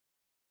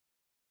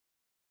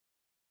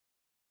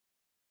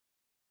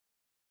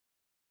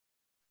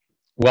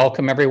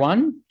Welcome,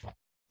 everyone,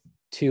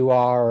 to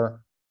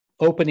our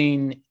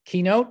opening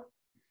keynote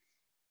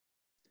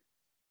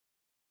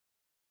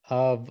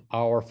of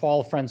our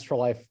Fall Friends for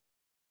Life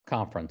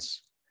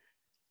conference.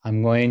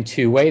 I'm going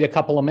to wait a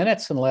couple of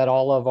minutes and let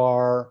all of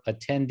our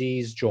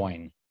attendees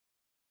join.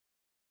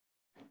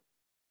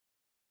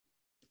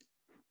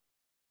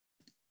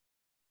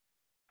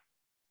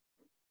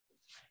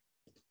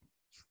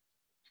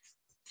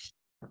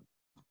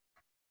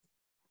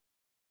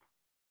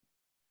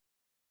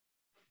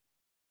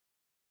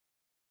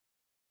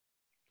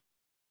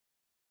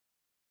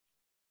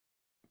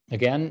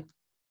 Again,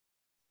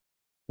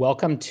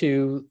 welcome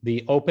to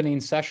the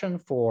opening session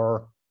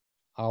for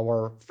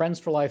our Friends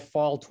for Life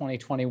Fall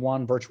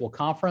 2021 virtual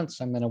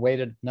conference. I'm going to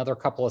wait another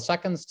couple of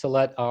seconds to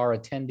let our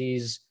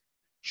attendees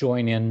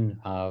join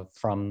in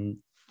from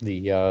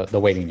the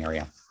waiting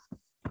area.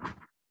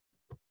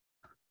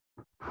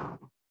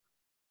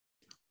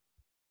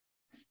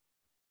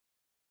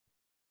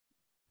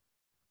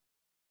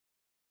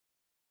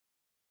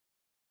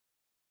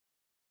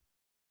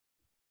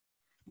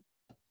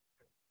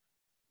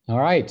 All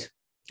right,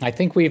 I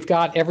think we've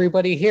got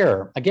everybody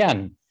here.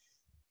 Again,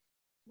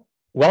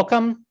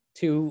 welcome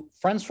to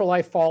Friends for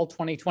Life Fall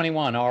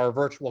 2021, our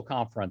virtual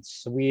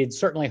conference. We'd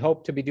certainly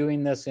hoped to be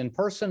doing this in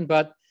person,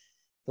 but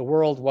the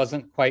world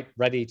wasn't quite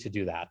ready to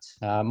do that.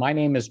 My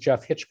name is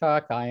Jeff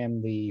Hitchcock. I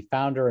am the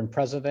founder and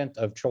president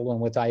of Children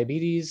with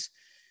Diabetes.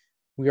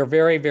 We are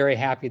very, very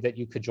happy that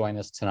you could join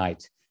us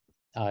tonight.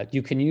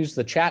 You can use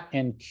the chat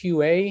and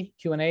Q&A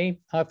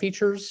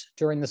features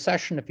during the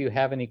session if you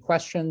have any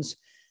questions.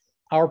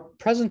 Our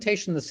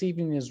presentation this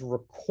evening is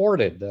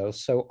recorded, though,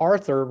 so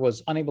Arthur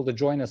was unable to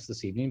join us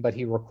this evening, but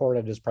he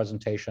recorded his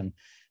presentation.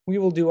 We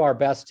will do our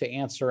best to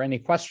answer any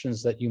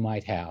questions that you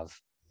might have.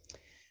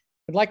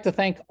 I'd like to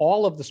thank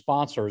all of the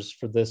sponsors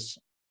for this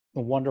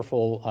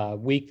wonderful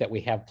week that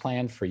we have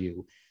planned for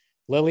you.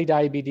 Lilly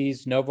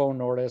Diabetes, Novo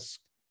Nordisk,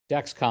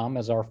 Dexcom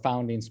as our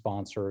founding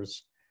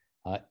sponsors,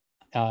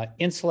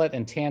 Insulin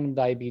and Tandem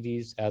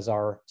Diabetes as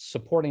our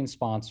supporting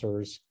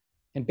sponsors,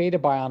 and Beta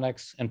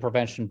Bionics and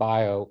Prevention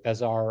Bio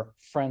as our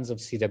friends of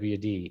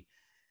CWD.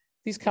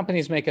 These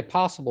companies make it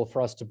possible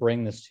for us to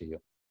bring this to you.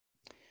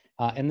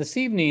 And this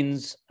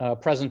evening's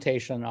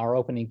presentation, our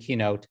opening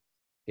keynote,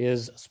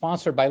 is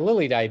sponsored by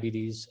Lilly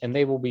Diabetes, and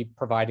they will be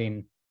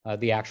providing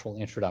the actual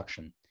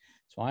introduction.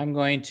 So I'm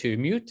going to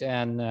mute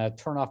and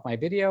turn off my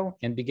video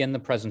and begin the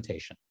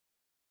presentation.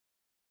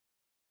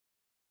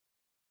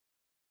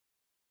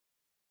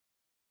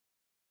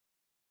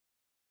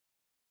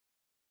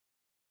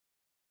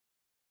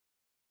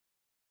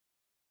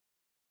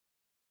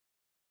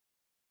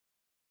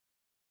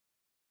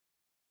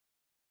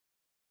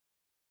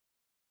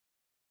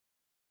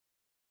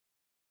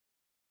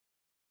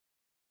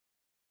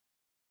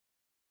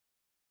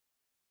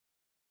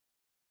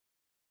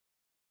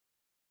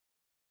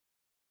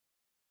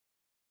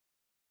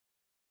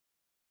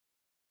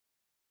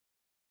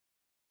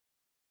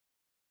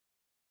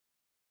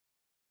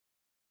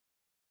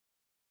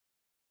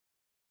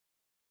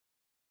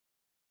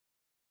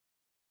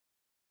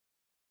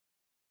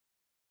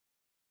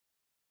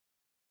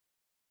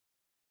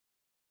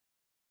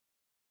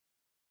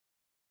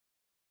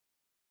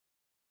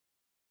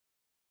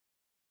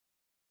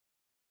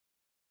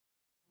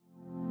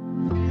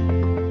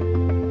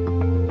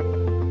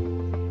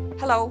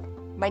 Hello,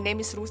 my name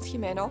is Ruth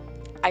Jimeno.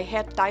 I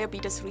head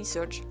diabetes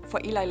research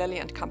for Eli Lilly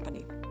and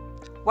Company.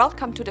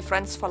 Welcome to the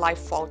Friends for Life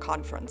Fall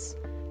Conference,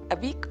 a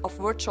week of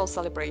virtual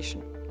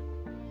celebration.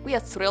 We are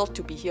thrilled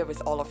to be here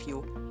with all of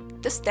you,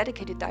 this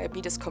dedicated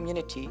diabetes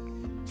community,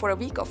 for a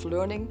week of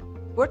learning,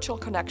 virtual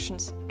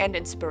connections, and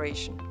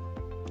inspiration.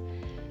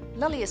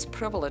 Lilly is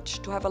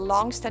privileged to have a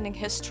long-standing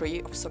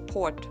history of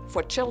support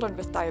for children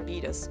with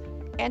diabetes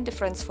and the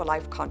Friends for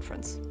Life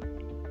Conference.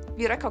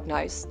 We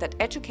recognize that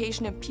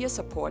education and peer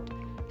support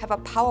have a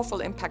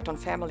powerful impact on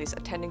families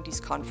attending these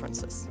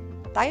conferences.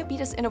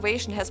 Diabetes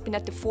innovation has been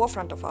at the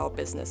forefront of our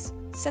business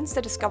since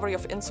the discovery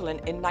of insulin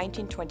in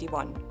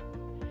 1921.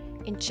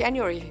 In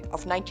January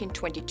of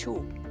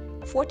 1922,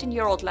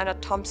 14-year-old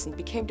Leonard Thompson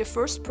became the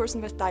first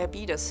person with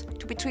diabetes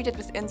to be treated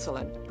with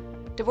insulin,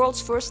 the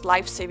world's first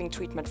life-saving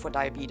treatment for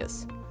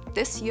diabetes.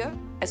 This year,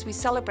 as we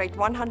celebrate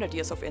 100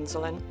 years of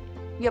insulin,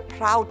 we are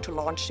proud to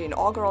launch the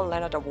inaugural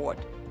Leonard Award,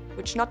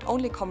 which not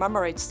only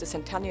commemorates the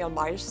centennial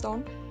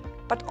milestone,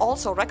 but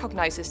also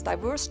recognizes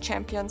diverse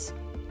champions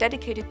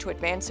dedicated to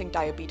advancing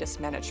diabetes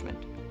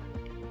management.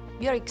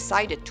 We are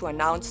excited to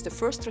announce the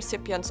first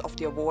recipients of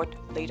the award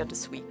later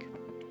this week.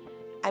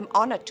 I'm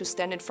honored to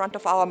stand in front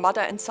of our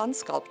mother and son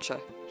sculpture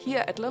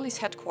here at Lilly's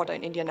headquarters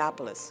in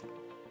Indianapolis,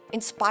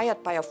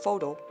 inspired by a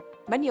photo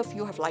many of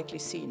you have likely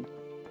seen.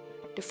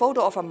 The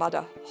photo of a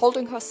mother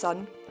holding her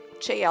son,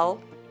 JL,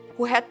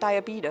 who had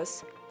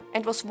diabetes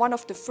and was one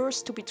of the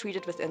first to be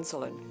treated with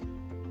insulin.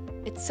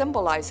 It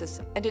symbolizes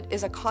and it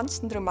is a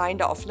constant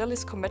reminder of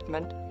Lilly's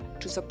commitment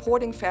to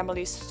supporting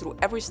families through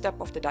every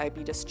step of the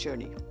diabetes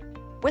journey.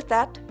 With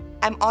that,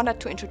 I'm honored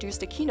to introduce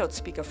the keynote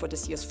speaker for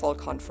this year's Fall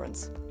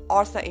Conference,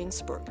 Arthur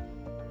Ainsberg.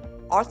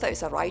 Arthur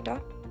is a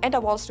writer, and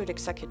a Wall Street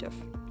executive.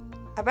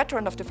 A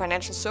veteran of the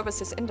financial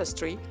services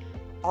industry,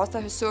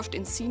 Arthur has served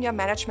in senior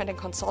management and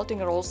consulting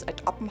roles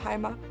at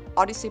Oppenheimer,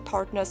 Odyssey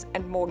Partners,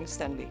 and Morgan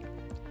Stanley.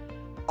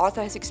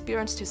 Arthur has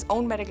experienced his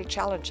own medical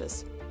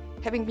challenges,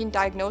 having been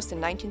diagnosed in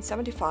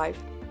 1975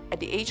 at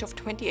the age of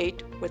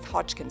 28 with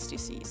Hodgkin's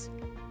disease.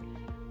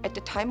 At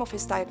the time of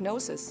his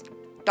diagnosis,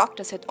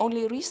 doctors had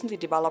only recently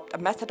developed a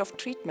method of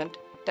treatment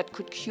that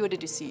could cure the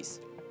disease.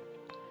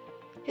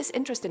 His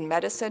interest in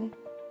medicine,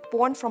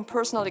 born from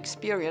personal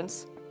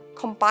experience,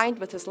 combined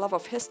with his love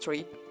of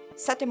history,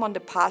 set him on the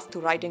path to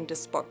writing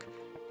this book,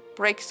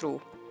 Breakthrough: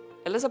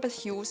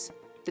 Elizabeth Hughes,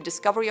 The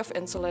Discovery of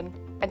Insulin,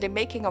 and the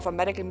Making of a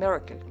Medical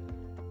Miracle,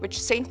 which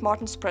St.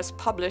 Martin's Press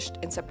published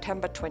in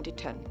September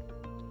 2010.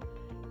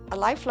 A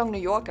lifelong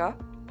New Yorker,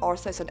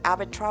 Arthur is an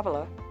avid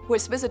traveler who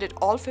has visited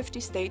all 50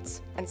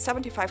 states and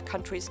 75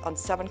 countries on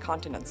 7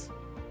 continents.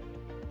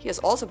 He has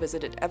also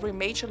visited every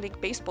Major League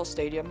Baseball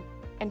stadium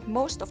and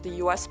most of the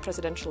US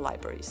presidential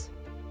libraries.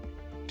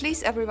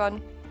 Please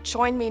everyone,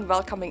 join me in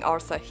welcoming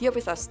Arthur here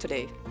with us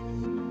today.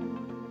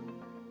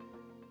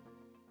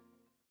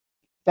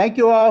 Thank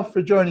you all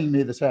for joining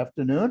me this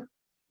afternoon,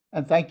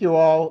 and thank you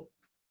all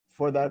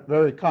for that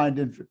very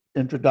kind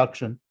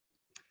introduction.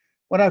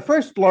 When I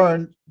first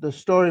learned the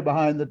story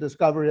behind the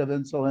discovery of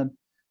insulin,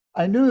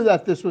 I knew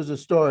that this was a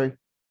story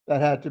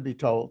that had to be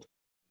told.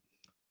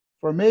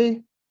 For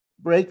me,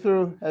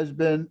 Breakthrough has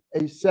been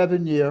a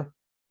 7-year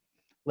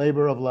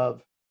labor of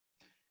love,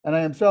 and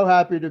I am so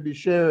happy to be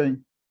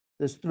sharing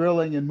this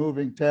thrilling and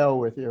moving tale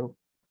with you.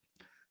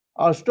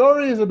 Our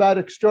story is about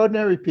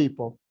extraordinary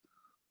people,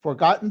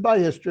 forgotten by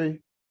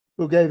history,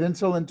 who gave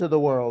insulin to the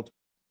world,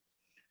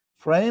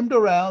 framed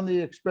around the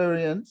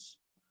experience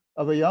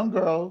of a young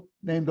girl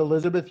named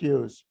Elizabeth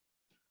Hughes,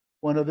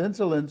 one of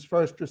insulin's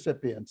first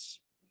recipients.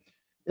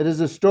 It is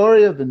a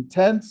story of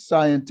intense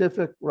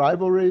scientific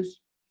rivalries,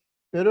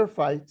 bitter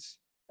fights,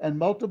 and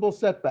multiple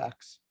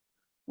setbacks,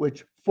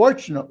 which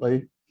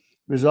fortunately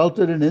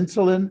resulted in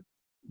insulin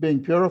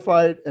being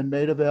purified and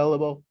made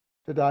available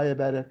to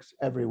diabetics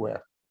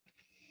everywhere.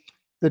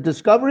 The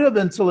discovery of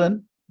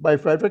insulin by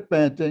Frederick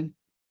Banting,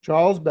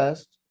 Charles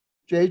Best,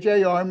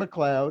 J.J.R.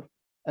 McLeod,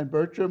 and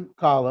Bertram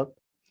Collip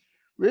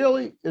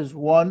really is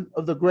one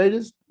of the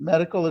greatest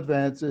medical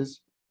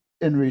advances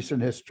in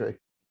recent history.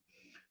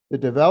 The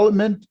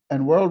development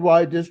and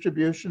worldwide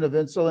distribution of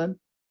insulin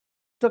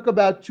took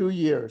about 2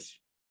 years.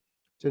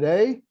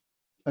 Today,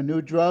 a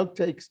new drug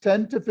takes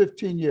 10 to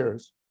 15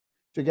 years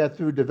to get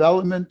through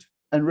development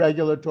and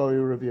regulatory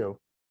review.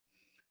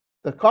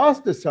 The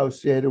cost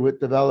associated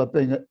with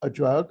developing a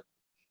drug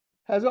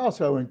has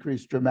also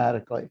increased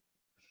dramatically.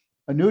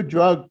 A new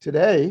drug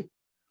today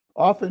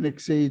often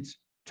exceeds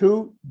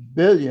 $2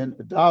 billion,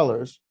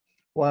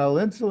 while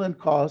insulin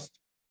costs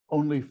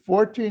only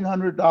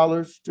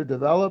 $1,400 to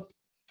develop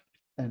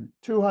and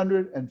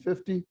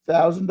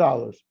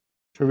 $250,000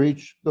 to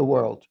reach the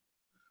world.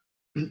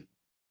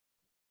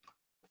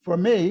 For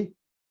me,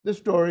 this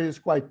story is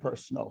quite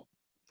personal.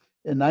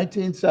 In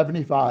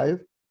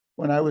 1975,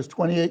 when I was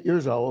 28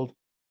 years old,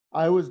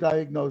 I was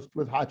diagnosed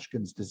with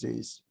Hodgkin's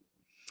disease.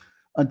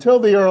 Until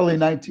the early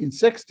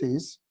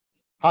 1960s,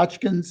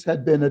 Hodgkin's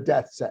had been a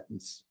death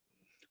sentence.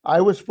 I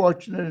was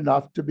fortunate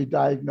enough to be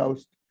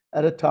diagnosed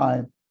at a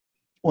time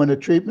when a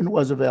treatment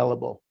was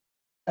available,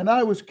 and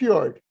I was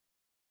cured.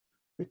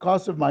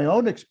 Because of my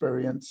own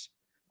experience,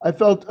 I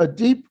felt a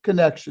deep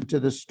connection to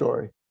this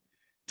story,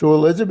 to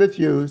Elizabeth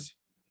Hughes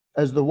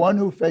as the one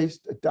who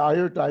faced a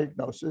dire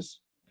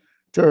diagnosis,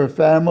 to her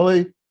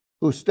family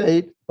who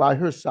stayed by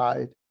her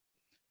side,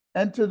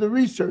 and to the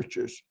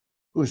researchers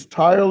whose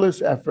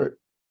tireless effort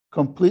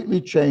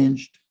completely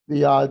changed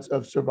the odds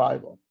of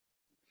survival.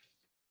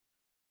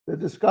 The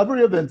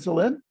discovery of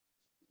insulin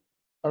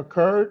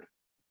occurred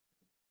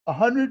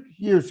 100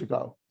 years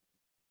ago,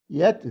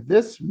 yet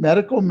this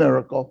medical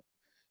miracle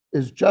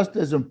is just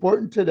as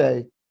important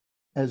today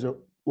as it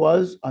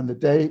was on the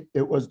day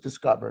it was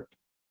discovered.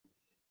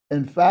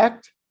 In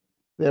fact,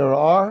 there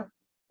are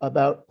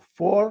about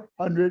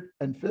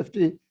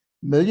 450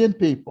 million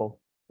people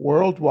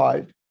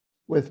worldwide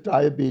with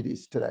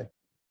diabetes today.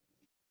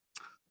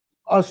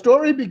 Our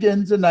story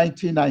begins in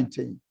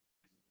 1919.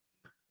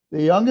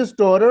 The youngest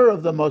daughter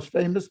of the most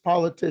famous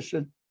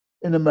politician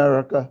in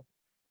America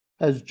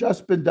has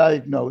just been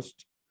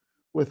diagnosed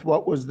with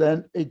what was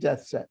then a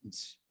death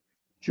sentence,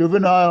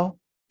 juvenile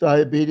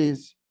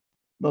diabetes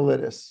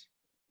mellitus.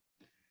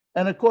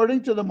 And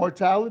according to the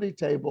mortality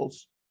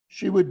tables,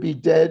 she would be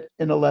dead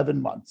in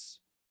 11 months.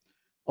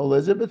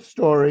 Elizabeth's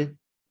story,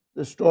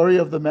 the story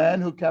of the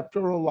man who kept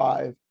her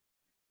alive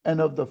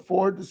and of the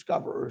 4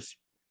 discoverers,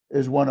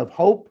 is one of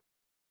hope,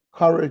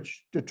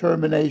 courage,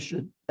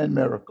 determination, and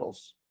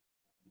miracles.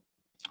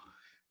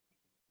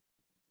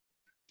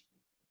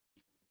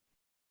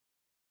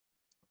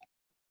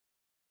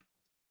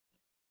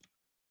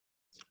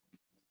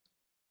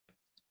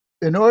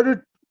 In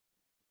order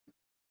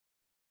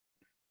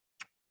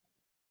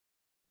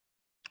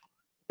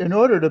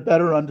to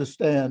better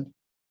understand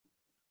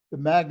the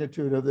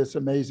magnitude of this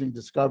amazing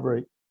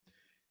discovery,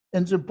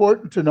 And it's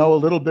important to know a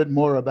little bit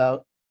more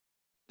about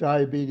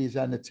diabetes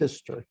and its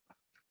history.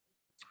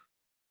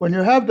 When you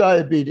have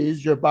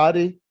diabetes, your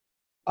body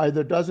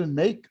either doesn't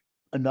make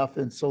enough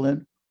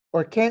insulin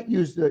or can't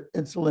use the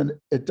insulin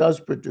it does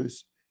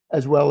produce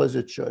as well as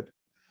it should.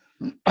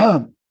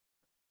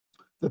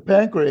 The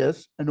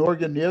pancreas, an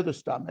organ near the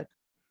stomach,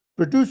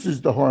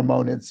 produces the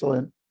hormone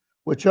insulin,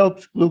 which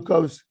helps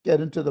glucose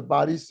get into the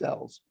body's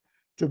cells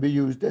to be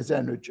used as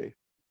energy.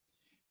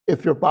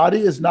 If your body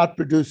is not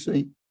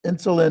producing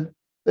insulin,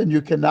 then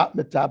you cannot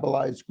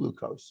metabolize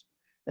glucose.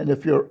 And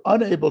if you're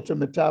unable to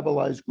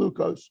metabolize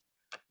glucose,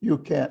 you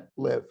can't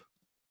live.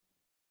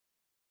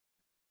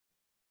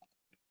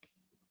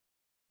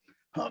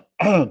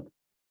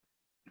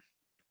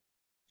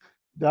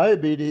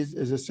 Diabetes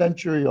is a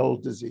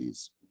century-old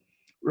disease,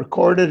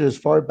 recorded as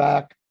far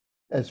back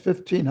as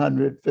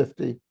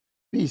 1550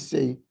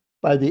 BC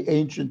by the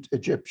ancient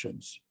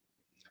Egyptians.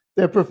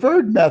 Their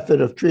preferred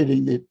method of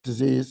treating the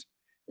disease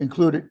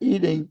included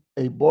eating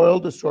a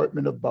boiled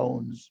assortment of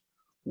bones,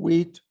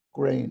 wheat,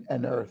 grain,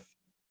 and earth.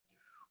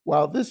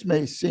 While this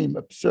may seem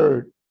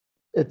absurd,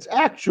 it's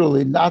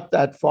actually not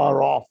that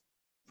far off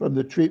from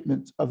the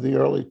treatments of the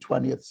early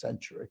 20th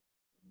century.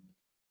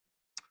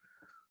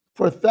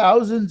 For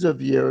thousands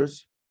of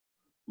years,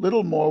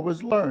 little more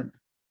was learned.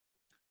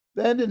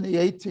 Then in the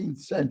 18th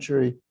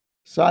century,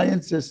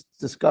 scientists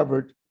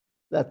discovered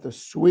that the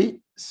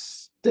sweet,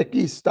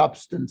 sticky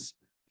substance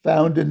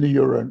found in the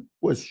urine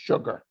was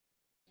sugar.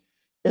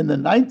 In the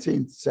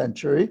 19th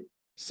century,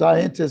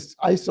 scientists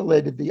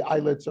isolated the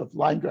islets of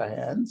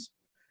Langerhans,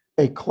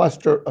 a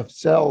cluster of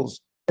cells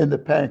in the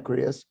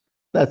pancreas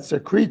that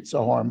secretes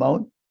a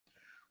hormone,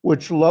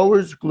 which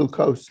lowers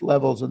glucose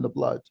levels in the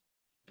blood.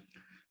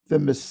 The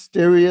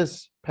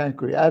mysterious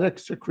pancreatic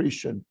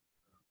secretion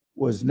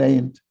was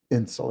named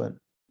insulin.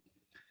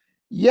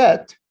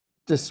 Yet,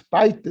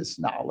 despite this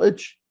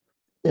knowledge,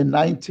 in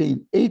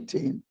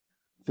 1918,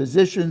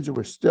 physicians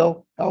were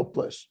still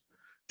helpless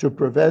to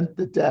prevent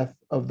the death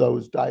of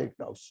those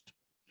diagnosed.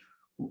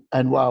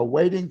 And while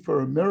waiting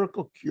for a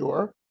miracle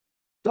cure,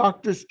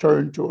 doctors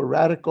turned to a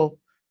radical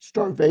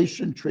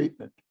starvation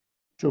treatment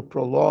to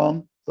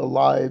prolong the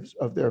lives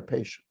of their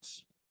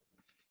patients.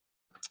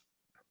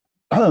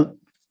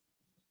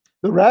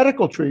 The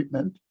radical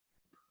treatment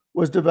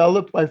was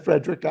developed by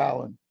Frederick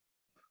Allen,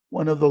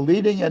 one of the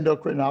leading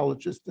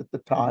endocrinologists at the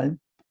time,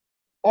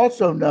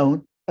 also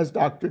known as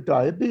Dr.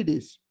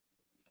 Diabetes.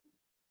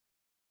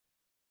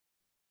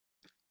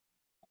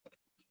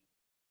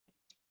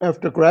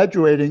 After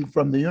graduating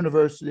from the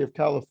University of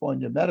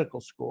California Medical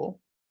School,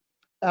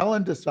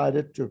 Allen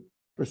decided to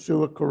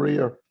pursue a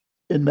career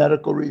in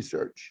medical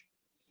research.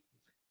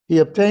 He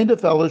obtained a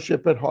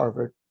fellowship at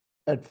Harvard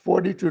at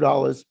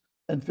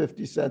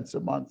 $42.50 a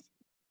month.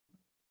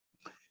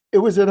 It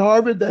was at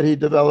Harvard that he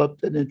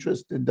developed an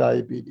interest in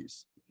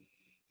diabetes.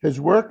 His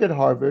work at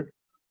Harvard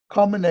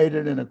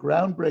culminated in a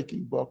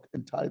groundbreaking book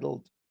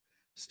entitled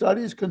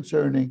Studies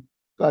Concerning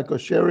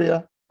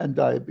Glycosuria and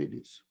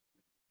Diabetes.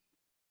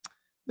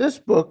 This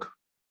book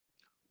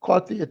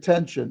caught the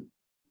attention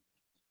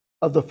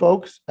of the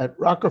folks at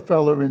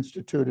Rockefeller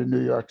Institute in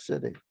New York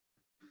City,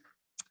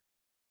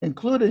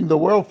 including the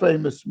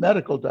world-famous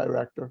medical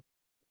director,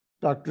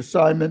 Dr.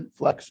 Simon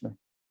Flexner.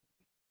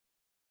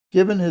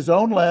 Given his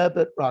own lab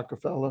at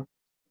Rockefeller,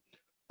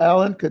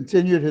 Allen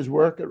continued his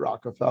work at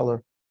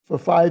Rockefeller for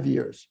 5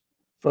 years,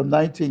 from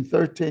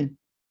 1913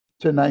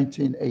 to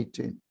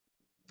 1918.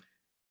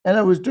 And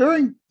it was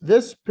during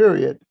this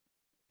period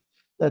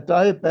that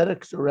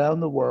diabetics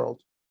around the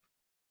world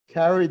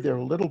carried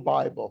their little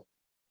Bible,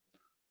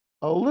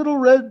 a little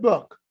red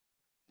book.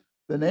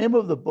 The name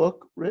of the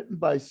book, written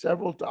by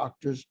several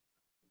doctors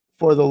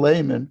for the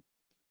layman,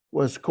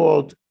 was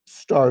called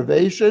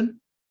Starvation,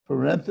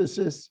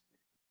 parenthesis,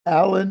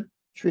 Allen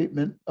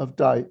Treatment of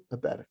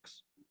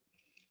Diabetics.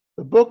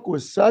 The book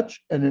was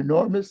such an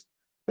enormous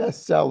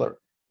bestseller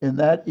in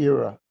that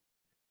era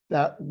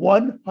that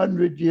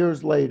 100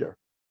 years later,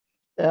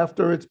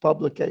 after its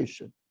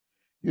publication,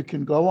 you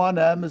can go on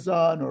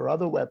Amazon or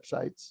other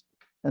websites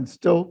and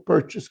still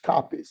purchase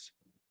copies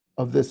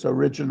of this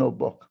original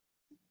book.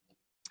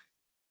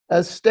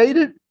 As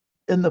stated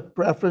in the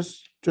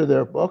preface to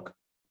their book,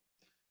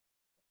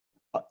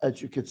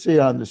 as you can see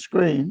on the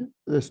screen,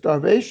 the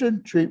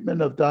starvation treatment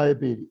of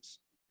diabetes,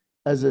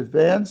 as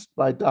advanced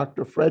by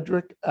Dr.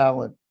 Frederick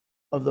Allen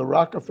of the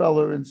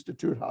Rockefeller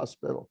Institute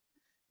Hospital,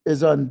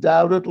 is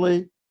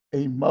undoubtedly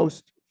a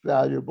most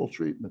valuable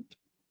treatment.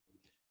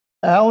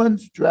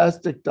 Allen's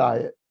drastic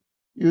diet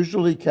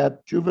usually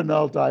kept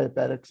juvenile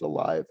diabetics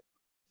alive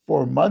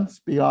for months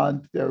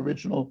beyond their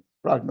original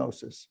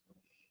prognosis,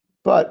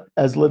 but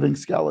as living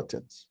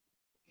skeletons.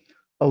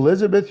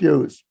 Elizabeth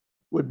Hughes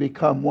would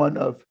become one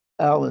of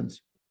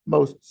Allen's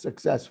most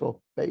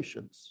successful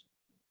patients.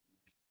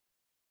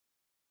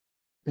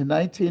 In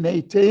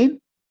 1918,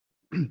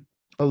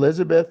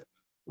 Elizabeth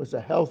was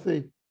a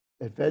healthy,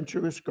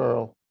 adventurous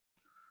girl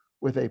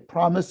with a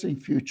promising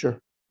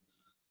future,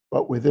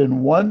 but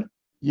within 1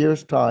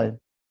 year's time,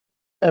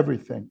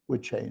 everything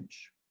would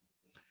change.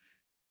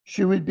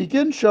 she would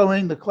begin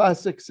showing the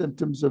classic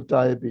symptoms of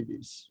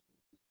diabetes: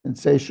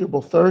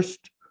 insatiable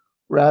thirst,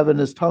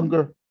 ravenous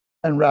hunger,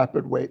 and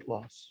rapid weight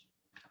loss.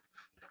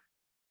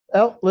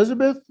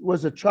 Elizabeth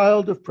was a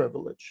child of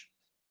privilege.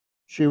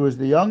 She was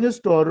the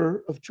youngest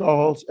daughter of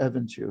Charles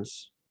Evans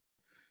Hughes.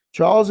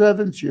 Charles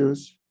Evans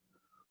Hughes,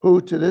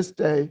 who to this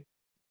day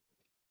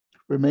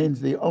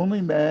remains the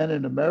only man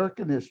in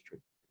American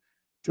history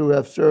to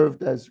have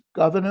served as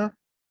governor,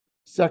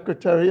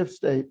 secretary of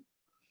state,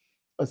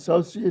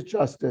 associate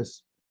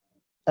justice,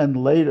 and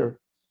later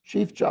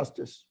chief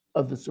justice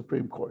of the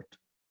Supreme Court.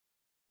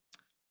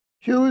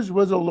 Hughes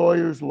was a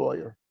lawyer's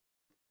lawyer,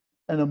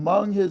 and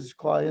among his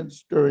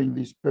clients during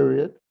this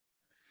period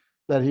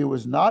that he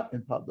was not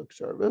in public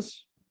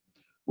service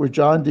were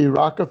John D.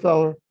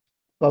 Rockefeller,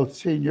 both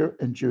senior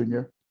and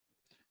junior,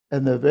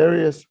 and their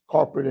various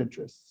corporate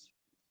interests.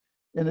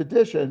 In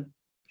addition,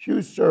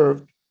 Hughes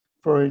served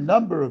for a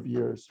number of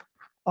years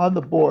on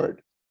the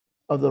board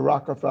of the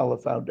Rockefeller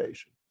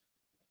Foundation.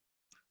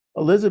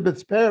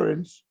 Elizabeth's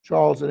parents,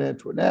 Charles and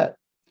Antoinette,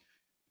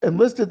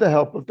 enlisted the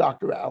help of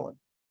Dr. Allen.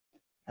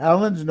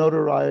 Allen's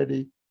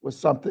notoriety was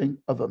something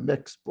of a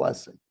mixed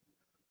blessing,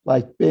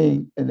 like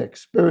being an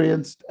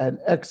experienced and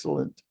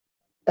excellent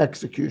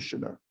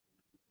executioner.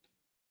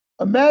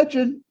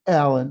 Imagine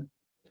Allen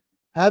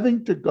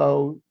having to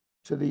go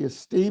to the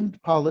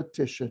esteemed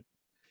politician,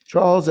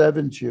 Charles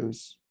Evans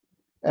Hughes,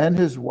 and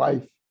his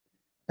wife,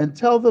 and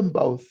tell them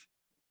both,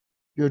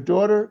 "Your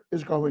daughter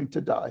is going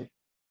to die."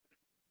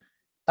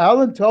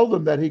 Allen told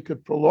them that he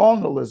could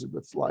prolong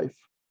Elizabeth's life,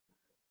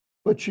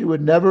 but she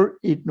would never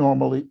eat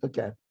normally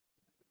again.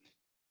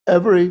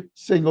 Every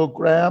single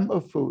gram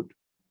of food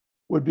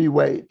would be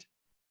weighed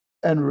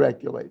and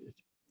regulated.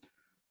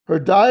 Her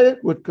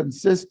diet would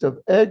consist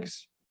of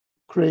eggs,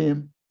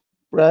 cream,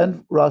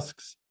 bran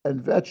rusks,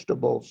 and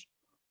vegetables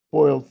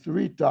boiled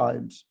 3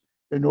 times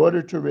in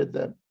order to rid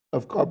them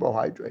of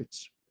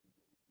carbohydrates.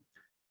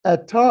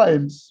 At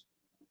times,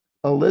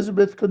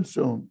 Elizabeth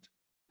consumed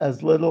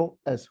as little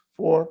as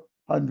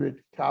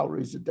 400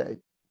 calories a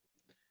day.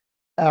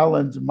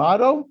 Allen's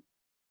motto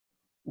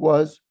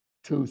was,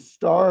 "To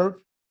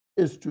starve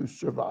is to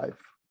survive."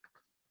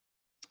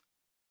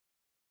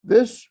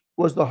 This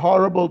was the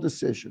horrible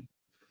decision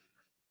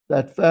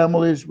that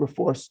families were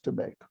forced to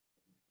make,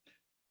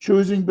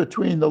 choosing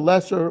between the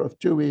lesser of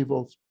 2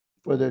 evils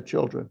for their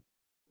children.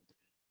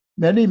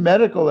 Many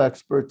medical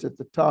experts at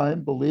the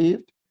time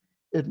believed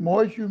it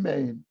more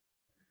humane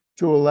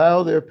to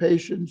allow their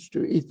patients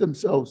to eat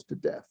themselves to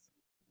death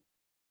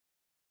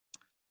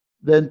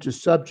than to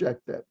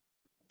subject them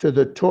to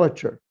the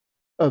torture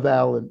of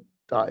Allen's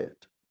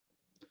diet.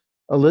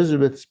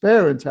 Elizabeth's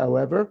parents,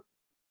 however,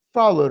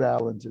 followed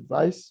Allen's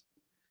advice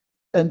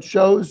and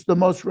chose the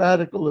most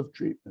radical of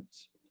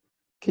treatments,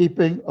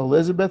 keeping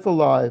Elizabeth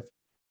alive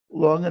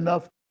long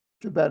enough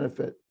to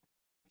benefit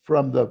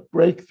from the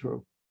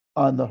breakthrough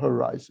on the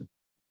horizon.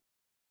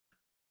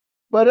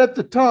 But at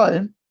the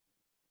time,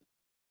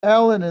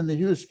 Allen and the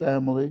Hughes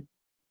family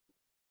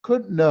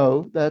couldn't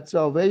know that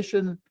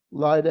salvation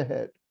lied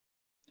ahead.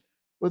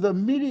 With a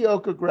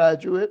mediocre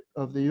graduate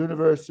of the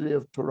University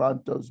of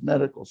Toronto's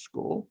medical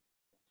school,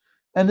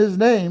 and his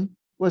name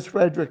was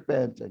Frederick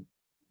Banting.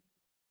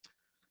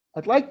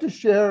 I'd like to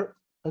share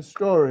a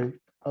story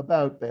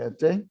about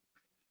Banting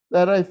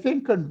that I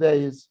think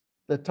conveys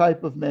the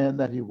type of man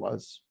that he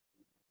was.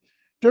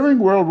 During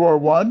World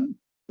War I,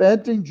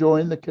 Banting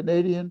joined the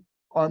Canadian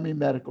Army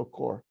Medical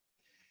Corps,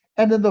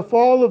 and in the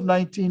fall of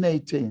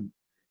 1918,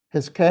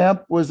 his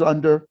camp was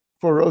under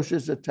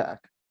ferocious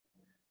attack,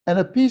 and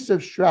a piece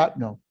of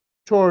shrapnel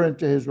tore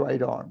into his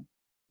right arm.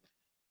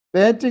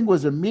 Banting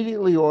was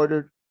immediately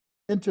ordered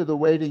into the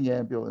waiting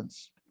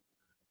ambulance,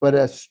 but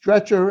as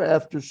stretcher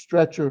after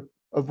stretcher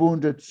of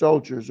wounded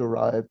soldiers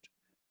arrived,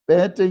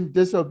 Banting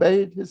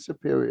disobeyed his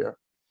superior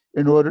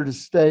in order to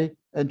stay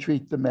and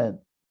treat the men.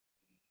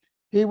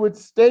 He would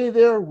stay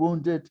there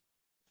wounded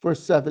for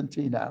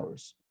 17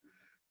 hours,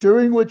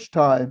 during which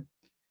time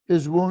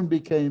his wound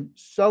became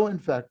so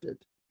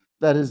infected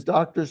that his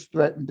doctors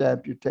threatened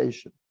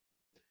amputation.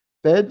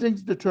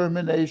 Banting's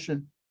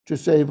determination to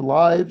save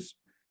lives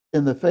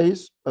in the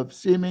face of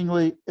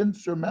seemingly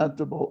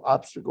insurmountable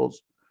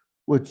obstacles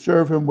would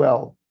serve him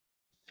well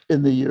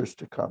in the years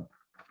to come.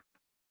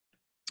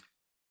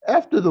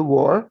 After the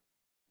war,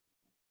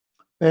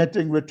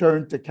 Banting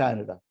returned to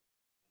Canada.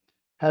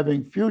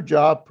 Having few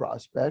job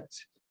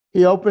prospects,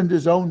 he opened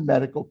his own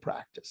medical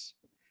practice.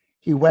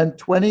 He went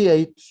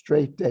 28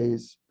 straight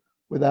days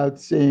without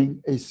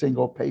seeing a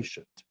single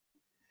patient.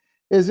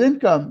 His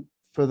income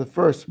for the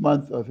first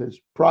month of his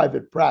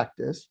private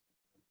practice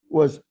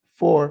was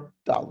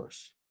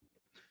 $4.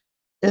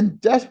 In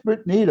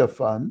desperate need of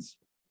funds,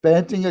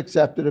 Banting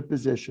accepted a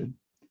position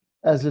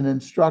as an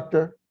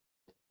instructor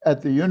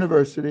at the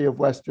University of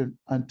Western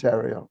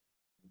Ontario.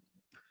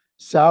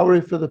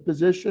 Salary for the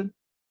position,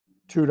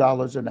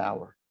 $2 an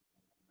hour.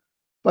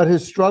 But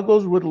his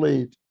struggles would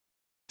lead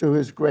to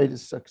his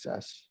greatest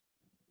success.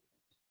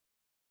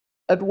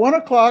 At 1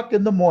 o'clock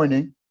in the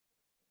morning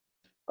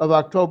of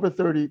October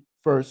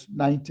 31st,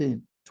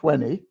 1920,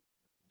 1920,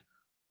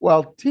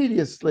 while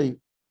tediously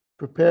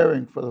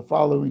preparing for the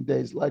following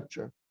day's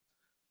lecture,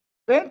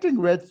 Banting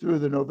read through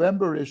the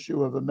November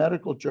issue of a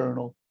medical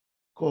journal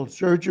called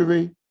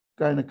Surgery,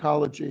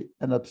 Gynecology,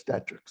 and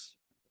Obstetrics.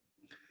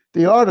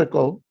 The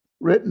article,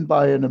 written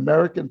by an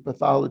American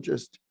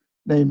pathologist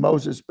named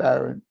Moses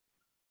Barron,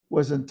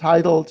 was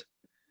entitled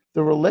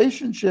 "The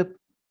Relationship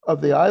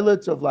of the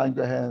Islets of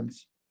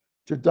Langerhans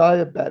to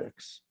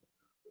Diabetics,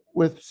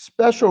 with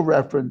special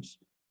reference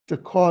to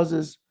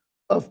causes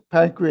of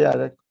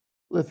pancreatic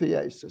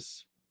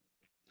lithiasis."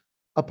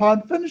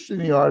 Upon finishing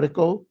the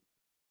article,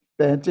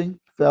 Banting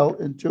fell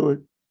into a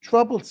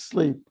troubled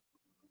sleep,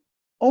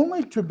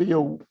 only to be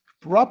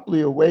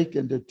abruptly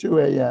awakened at 2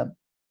 a.m.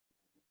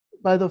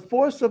 by the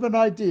force of an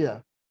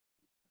idea.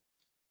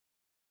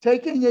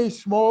 Taking a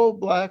small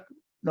black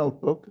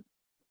notebook,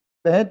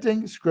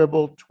 Banting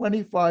scribbled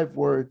 25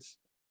 words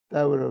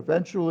that would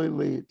eventually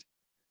lead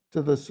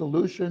to the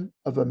solution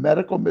of a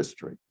medical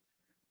mystery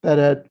that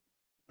had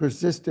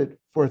persisted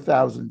for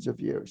thousands of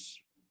years.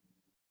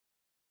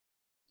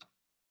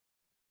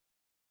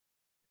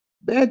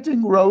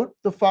 Banting wrote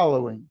the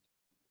following: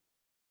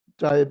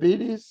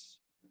 diabetes,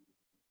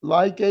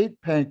 ligate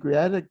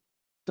pancreatic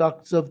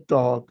ducts of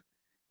dog,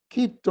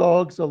 keep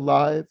dogs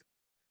alive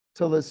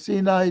till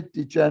acini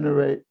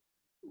degenerate,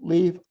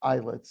 leave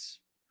islets.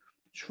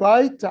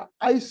 Try to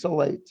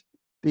isolate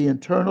the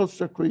internal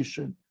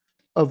secretion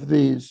of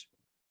these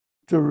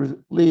to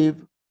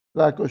relieve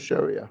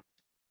glycosuria.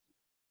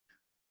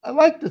 I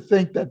like to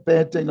think that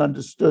Banting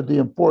understood the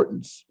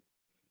importance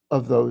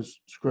of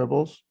those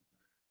scribbles,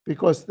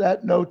 because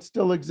that note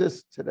still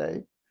exists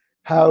today,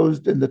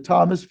 housed in the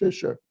Thomas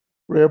Fisher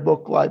Rare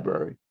Book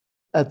Library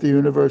at the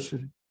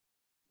University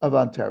of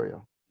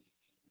Ontario.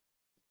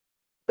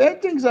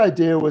 Banting's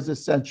idea was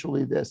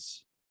essentially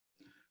this: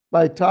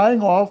 by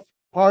tying off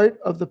part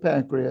of the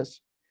pancreas,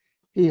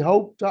 he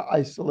hoped to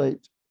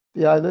isolate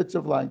the islets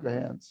of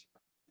Langerhans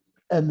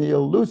and the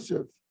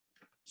elusive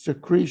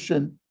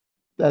secretion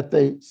that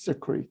they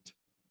secrete.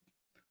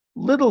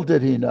 Little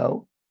did he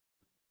know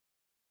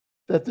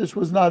that this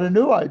was not a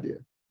new idea.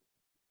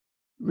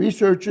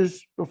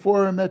 Researchers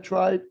before him had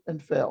tried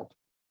and failed.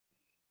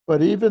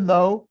 But even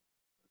though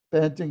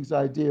Banting's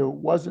idea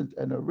wasn't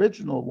an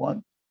original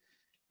one,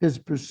 his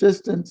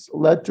persistence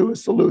led to a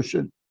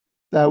solution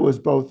that was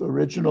both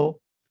original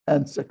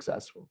and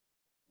successful.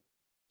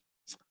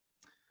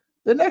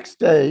 The next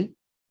day,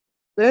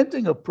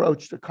 Banting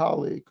approached a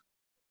colleague,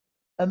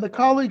 and the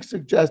colleague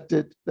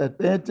suggested that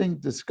Banting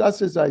discuss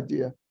his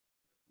idea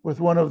with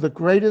one of the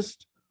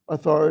greatest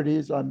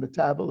authorities on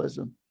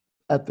metabolism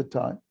at the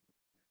time,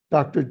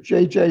 Dr.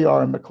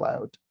 J.J.R.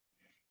 McLeod,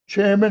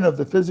 chairman of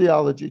the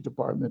physiology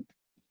department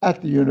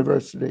at the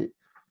University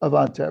of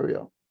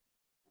Ontario.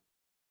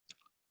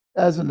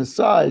 As an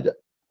aside,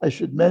 I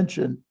should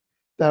mention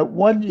that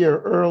 1 year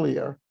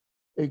earlier,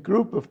 a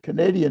group of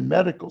Canadian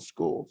medical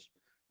schools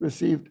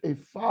received a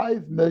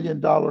 $5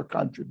 million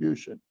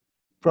contribution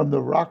from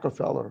the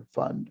Rockefeller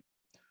Fund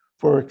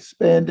for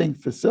expanding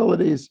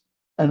facilities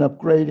and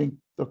upgrading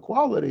the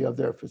quality of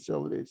their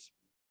facilities.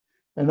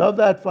 And of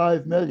that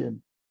 $5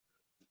 million,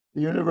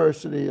 the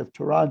University of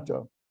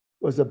Toronto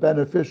was a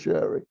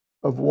beneficiary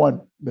of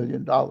 $1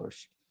 million.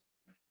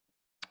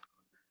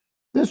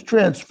 This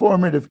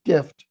transformative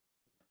gift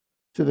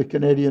to the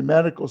Canadian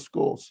medical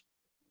schools,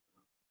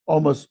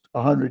 almost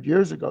 100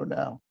 years ago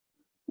now,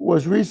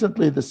 was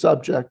recently the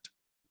subject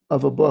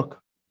of a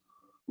book,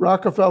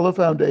 Rockefeller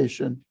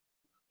Foundation,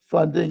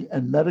 Funding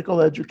and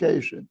Medical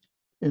Education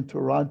in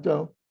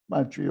Toronto,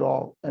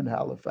 Montreal, and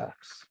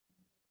Halifax.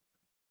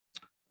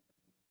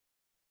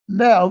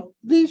 Now,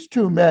 these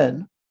two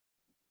men,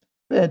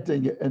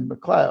 Banting and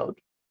McLeod,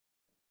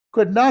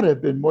 could not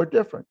have been more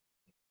different.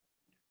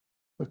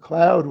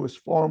 McLeod was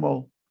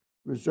formal,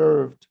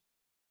 reserved,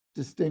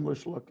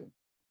 distinguished looking.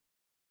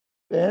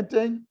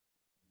 Banting,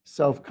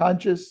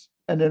 self-conscious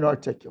and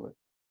inarticulate.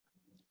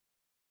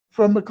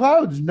 From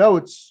McLeod's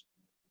notes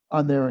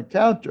on their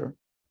encounter,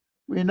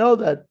 we know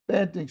that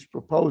Banting's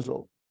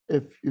proposal,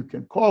 if you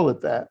can call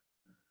it that,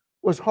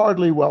 was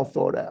hardly well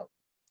thought out.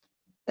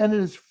 And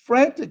in his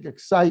frantic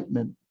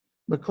excitement,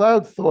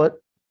 McLeod thought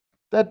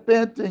that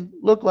Banting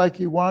looked like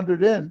he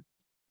wandered in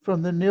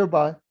from the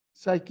nearby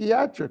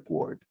psychiatric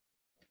ward.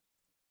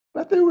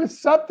 But there was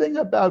something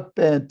about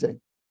Banting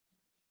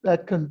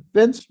that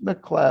convinced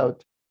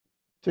McLeod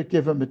to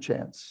give him a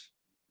chance.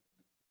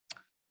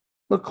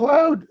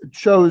 McLeod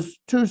chose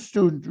two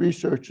student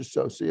research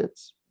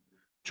associates,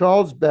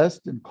 Charles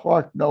Best and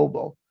Clark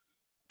Noble,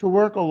 to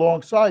work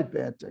alongside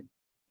Banting.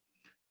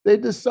 They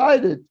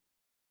decided,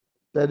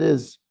 that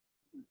is,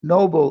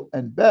 Noble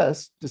and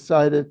Best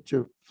decided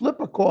to flip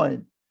a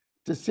coin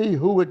to see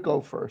who would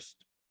go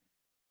first.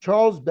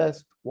 Charles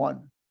Best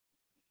won.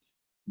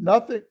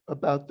 Nothing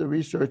about the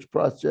research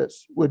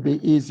process would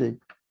be easy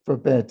for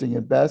Banting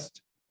and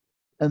Best,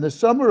 and the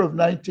summer of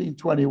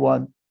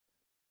 1921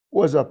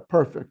 was a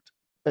perfect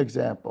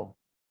example.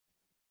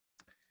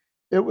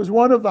 It was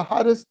one of the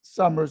hottest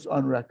summers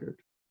on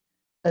record,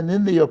 and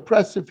in the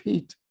oppressive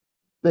heat,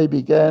 they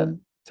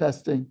began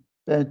testing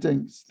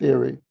Banting's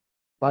theory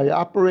by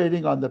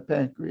operating on the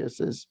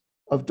pancreases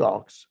of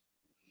dogs.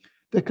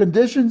 The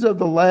conditions of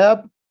the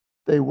lab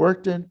they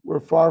worked in were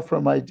far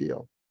from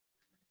ideal.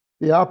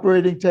 The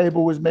operating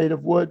table was made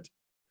of wood,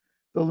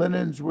 the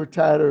linens were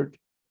tattered,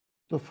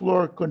 the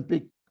floor couldn't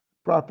be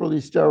properly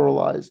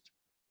sterilized,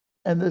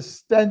 and the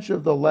stench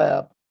of the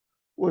lab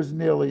was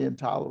nearly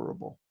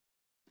intolerable.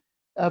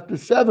 After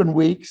 7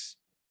 weeks,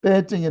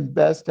 Banting and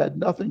Best had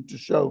nothing to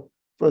show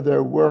for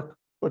their work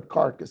but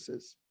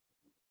carcasses.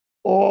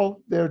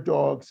 All their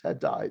dogs had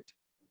died,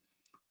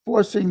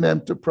 forcing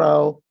them to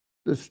prowl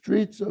the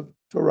streets of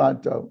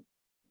Toronto,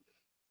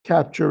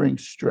 capturing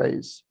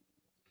strays.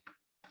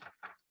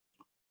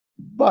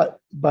 But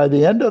by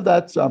the end of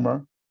that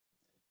summer,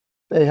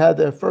 they had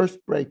their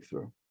first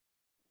breakthrough.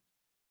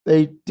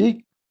 They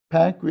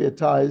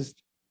depancreatized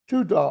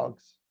 2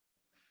 dogs,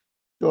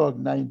 dog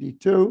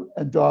 92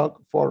 and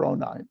dog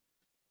 409.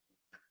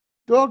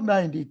 Dog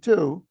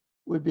 92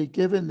 would be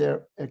given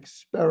their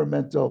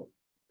experimental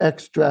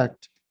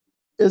extract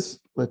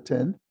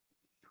Insulin,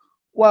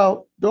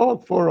 while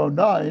dog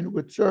 409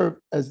 would serve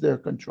as their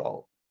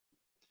control.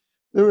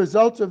 The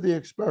results of the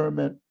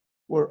experiment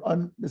were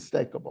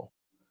unmistakable.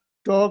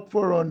 Dog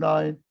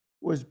 409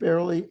 was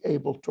barely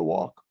able to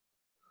walk,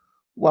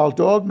 while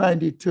dog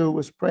 92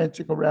 was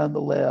prancing around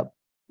the lab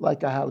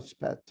like a house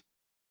pet.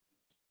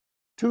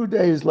 2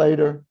 days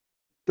later,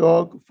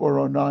 dog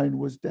 409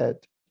 was dead,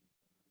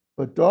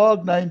 but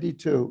dog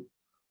 92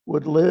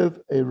 would live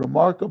a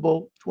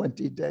remarkable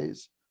 20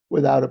 days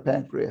without a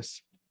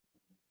pancreas.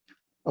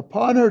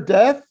 Upon her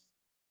death,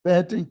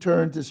 Banting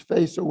turned his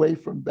face away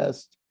from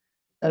Best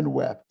and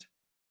wept.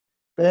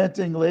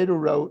 Banting later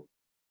wrote,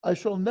 "I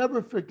shall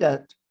never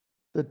forget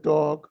that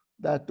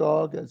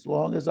dog as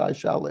long as I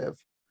shall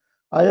live.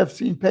 I have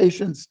seen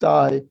patients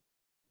die,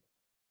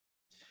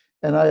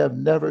 and I have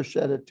never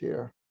shed a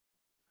tear.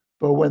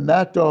 But when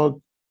that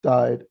dog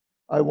died,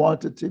 I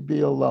wanted to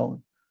be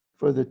alone,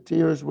 for the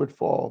tears would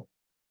fall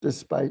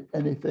despite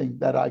anything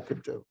that I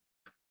could do."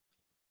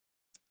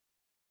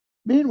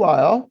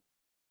 Meanwhile,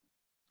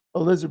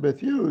 Elizabeth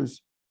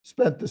Hughes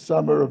spent the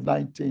summer of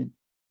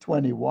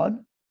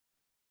 1921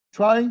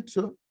 trying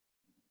to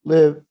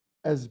live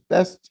as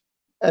best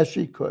as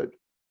she could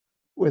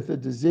with a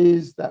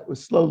disease that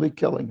was slowly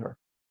killing her.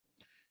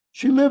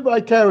 She lived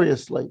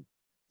vicariously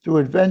through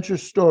adventure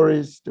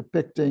stories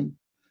depicting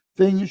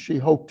things she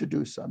hoped to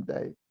do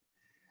someday.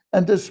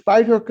 And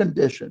despite her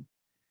condition,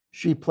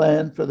 she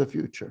planned for the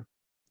future.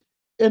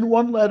 In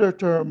one letter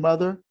to her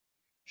mother,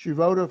 she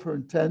wrote of her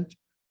intent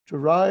to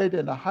ride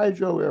in a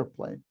hydro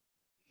airplane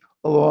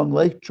along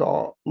Lake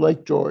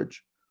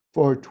George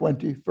for her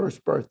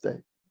 21st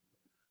birthday.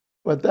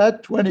 But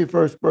that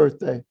 21st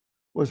birthday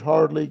was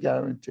hardly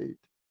guaranteed.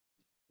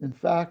 In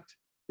fact,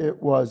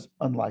 it was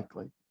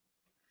unlikely.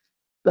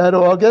 That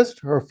August,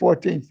 her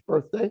 14th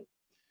birthday,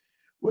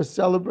 was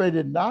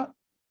celebrated not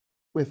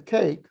with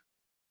cake,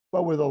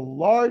 but with a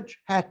large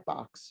hat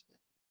box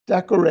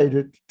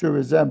decorated to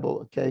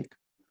resemble a cake,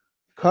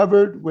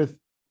 covered with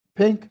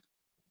pink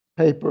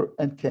paper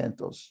and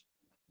candles.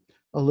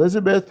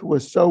 Elizabeth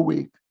was so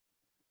weak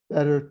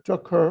that it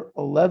took her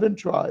 11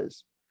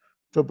 tries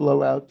to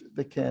blow out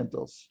the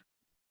candles.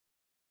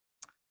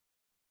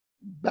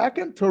 Back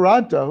in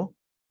Toronto,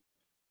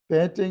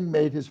 Banting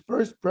made his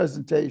first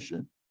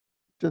presentation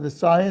to the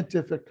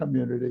scientific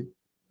community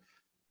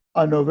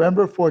on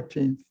November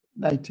 14th,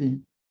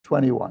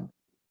 1921.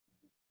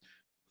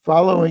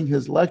 Following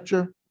his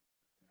lecture,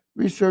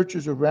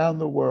 researchers around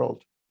the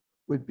world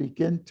would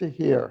begin to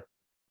hear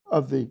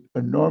of the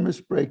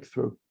enormous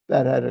breakthrough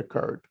that had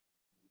occurred.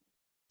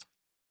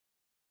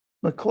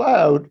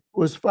 MacLeod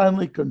was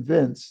finally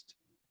convinced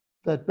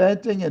that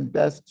Banting and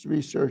Best's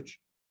research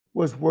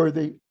was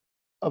worthy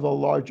of a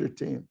larger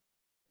team.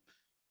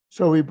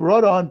 So he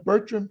brought on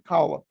Bertram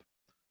Collop,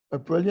 a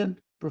brilliant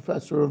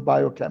professor of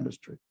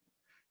biochemistry,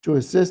 to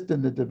assist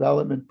in the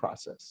development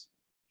process.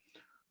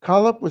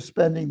 Collop was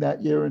spending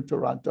that year in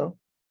Toronto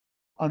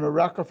on a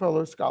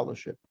Rockefeller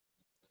scholarship,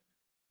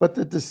 but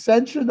the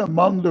dissension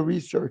among the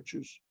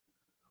researchers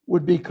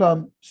would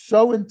become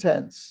so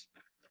intense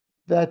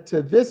that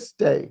to this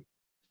day,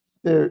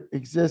 there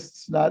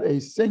exists not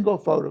a single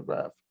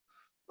photograph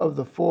of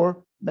the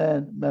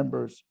 4-man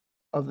members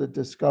of the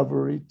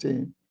discovery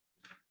team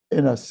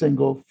in a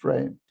single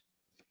frame.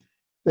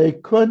 They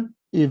couldn't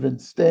even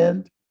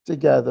stand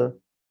together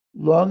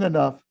long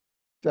enough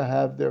to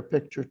have their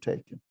picture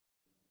taken.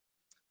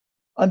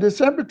 On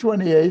December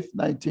 28th,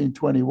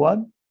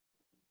 1921,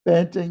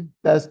 Banting,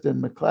 Best,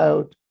 and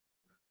MacLeod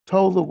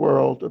told the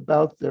world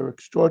about their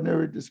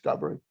extraordinary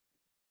discovery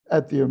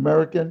at the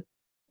American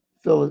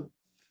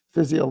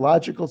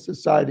Physiological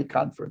Society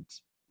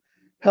conference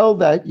held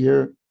that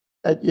year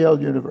at Yale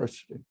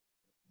University.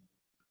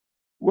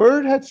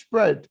 Word had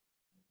spread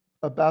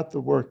about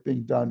the work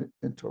being done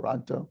in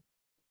Toronto,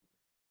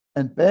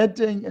 and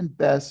Banting and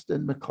Best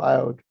and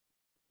MacLeod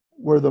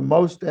were the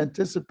most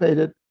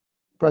anticipated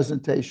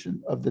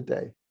presentation of the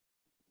day.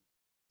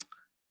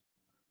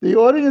 The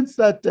audience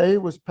that day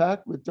was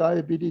packed with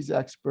diabetes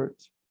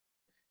experts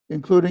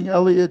including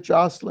Elliot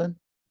Jocelyn,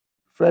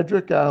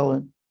 Frederick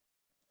Allen,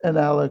 and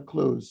Alec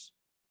Clues,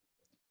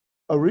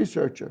 a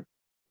researcher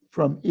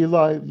from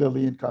Eli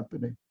Lilly and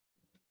Company.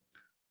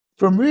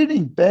 From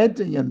reading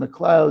Banting and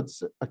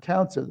McLeod's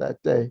accounts of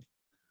that day,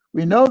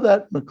 we know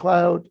that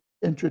McLeod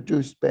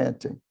introduced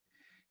Banting.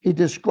 He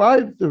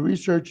described the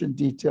research in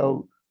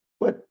detail,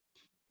 but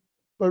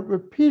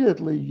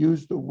repeatedly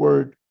used the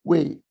word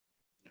we,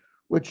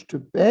 which to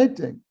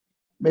Banting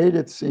made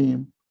it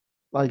seem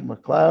like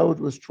McLeod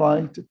was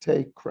trying to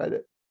take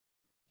credit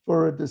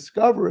for a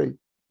discovery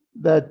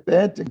that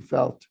Banting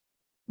felt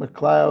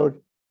McLeod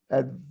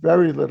had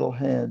very little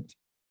hand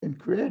in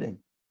creating.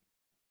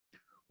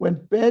 When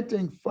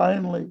Banting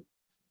finally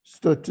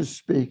stood to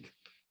speak,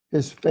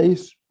 his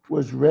face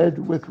was red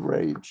with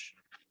rage.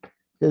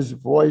 His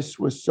voice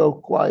was so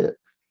quiet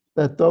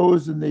that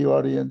those in the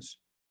audience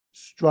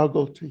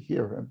struggled to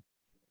hear him.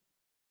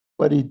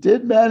 But he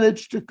did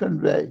manage to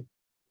convey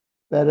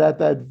that at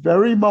that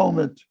very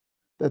moment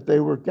that they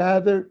were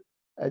gathered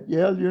at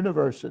Yale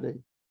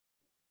University,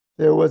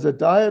 there was a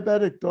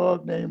diabetic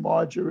dog named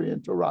Marjorie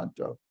in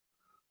Toronto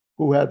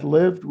who had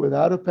lived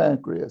without a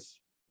pancreas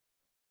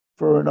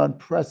for an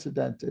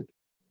unprecedented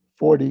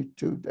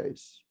 42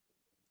 days.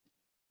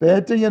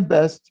 Banting and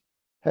Best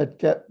had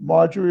kept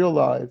Marjorie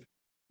alive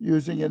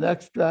using an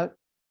extract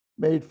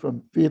made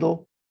from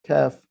fetal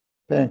calf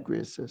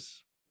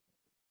pancreases.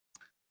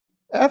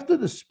 After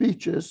the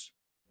speeches,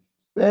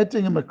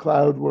 Banting and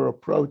McLeod were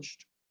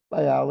approached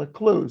by Alec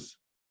Clues,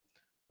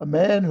 a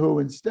man who,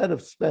 instead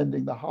of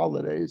spending the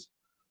holidays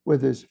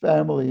with his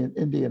family in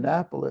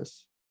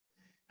Indianapolis,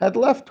 had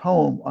left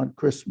home on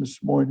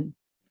Christmas morning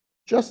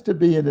just to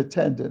be in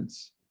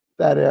attendance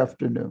that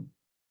afternoon.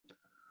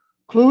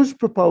 Clues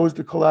proposed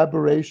a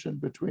collaboration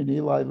between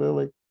Eli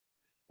Lilly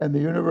and the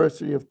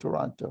University of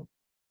Toronto.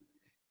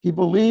 He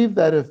believed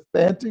that if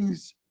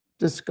Banting's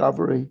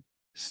discovery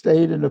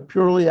stayed in a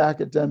purely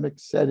academic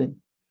setting,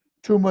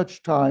 too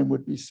much time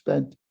would be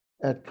spent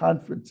at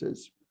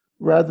conferences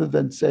rather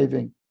than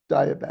saving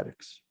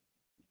diabetics.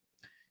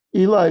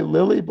 Eli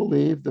Lilly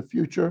believed the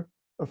future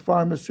of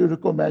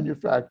pharmaceutical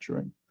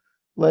manufacturing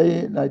lay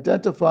in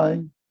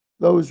identifying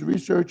those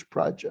research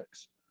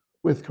projects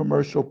with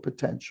commercial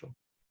potential.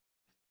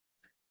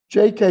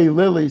 J.K.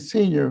 Lilly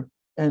Sr.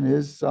 and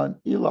his son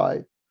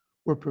Eli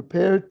were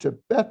prepared to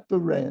bet the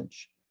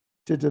ranch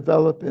to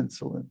develop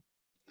insulin.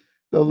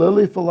 The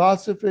Lilly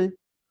philosophy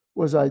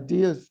was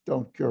ideas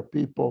don't cure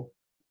people,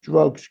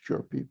 drugs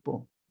cure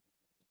people.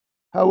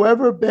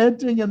 However,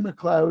 Banting and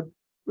McLeod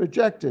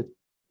rejected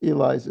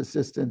Eli's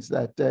assistance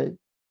that day,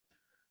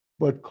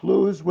 but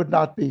Clues would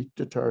not be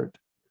deterred.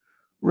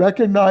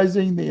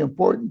 Recognizing the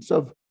importance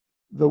of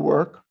the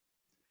work,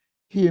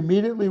 he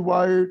immediately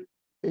wired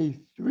a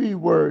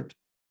 3-word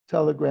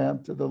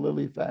telegram to the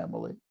Lilly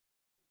family.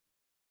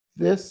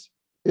 This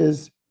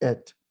is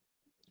it.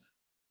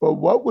 But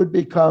what would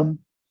become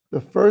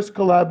the first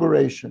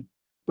collaboration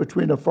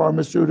between a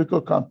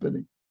pharmaceutical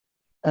company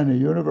and a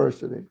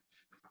university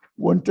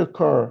wouldn't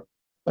occur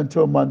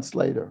until months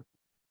later.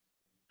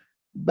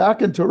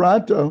 Back in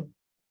Toronto,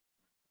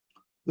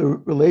 the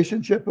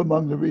relationship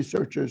among the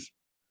researchers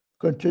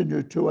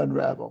continued to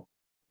unravel.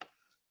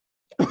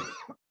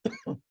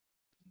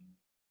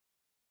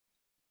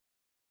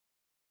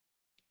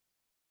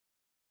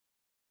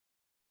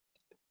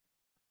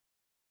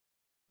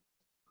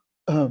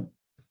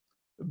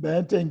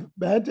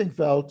 Banting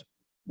felt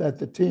that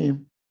the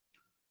team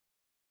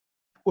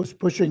was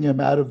pushing him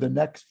out of the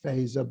next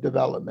phase of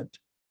development.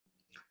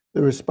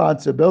 The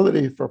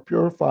responsibility for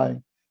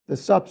purifying the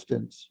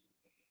substance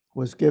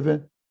was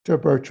given to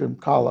Bertram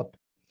Collop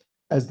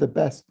as the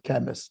best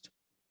chemist,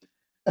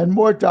 and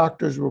more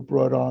doctors were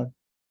brought on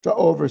to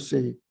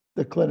oversee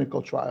the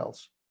clinical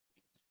trials.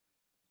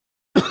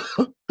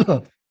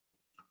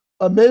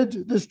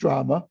 Amid this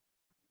drama,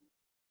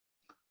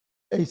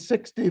 a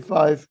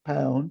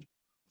 65-pound,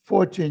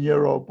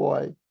 14-year-old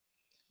boy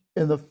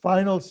in the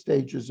final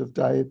stages of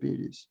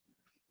diabetes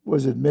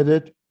was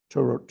admitted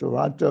to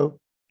Toronto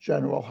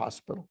General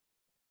Hospital.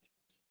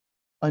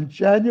 On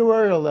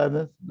January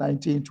 11th,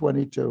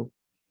 1922,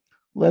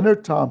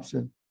 Leonard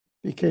Thompson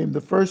became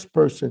the first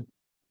person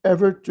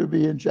ever to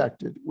be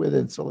injected with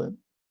insulin,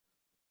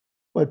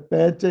 but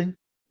Banting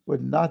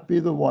would not be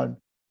the one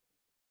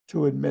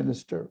to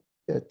administer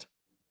it.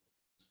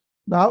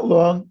 Not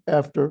long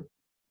after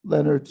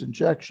Leonard's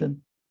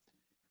injection,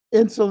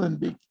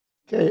 insulin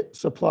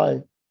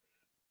supply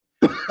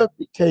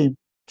became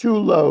too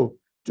low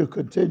to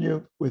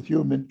continue with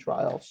human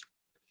trials.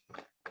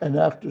 And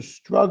after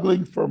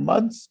struggling for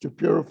months to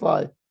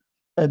purify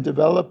and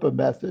develop a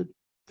method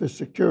for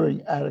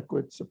securing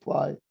adequate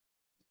supply,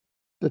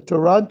 the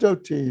Toronto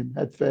team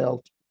had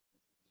failed.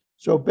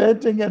 So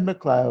Banting and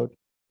McLeod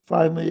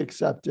finally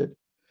accepted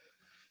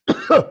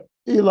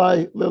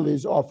Eli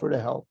Lilly's offer to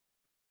help.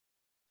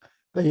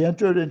 They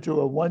entered into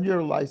a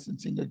 1-year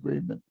licensing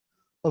agreement,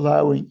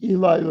 allowing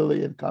Eli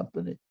Lilly and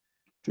Company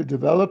to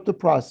develop the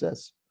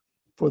process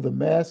for the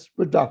mass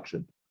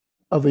production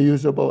of a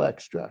usable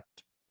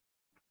extract.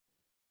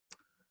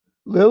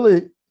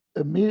 Lilly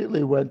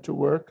immediately went to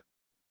work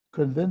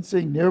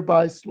convincing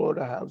nearby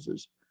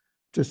slaughterhouses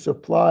to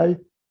supply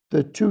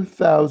the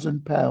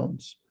 2,000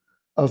 pounds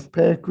of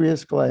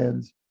pancreas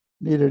glands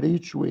needed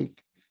each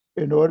week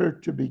in order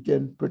to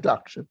begin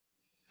production.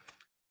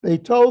 They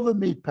told the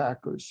meat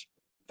packers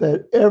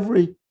that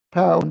every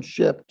pound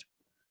shipped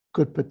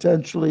could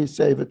potentially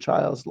save a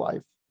child's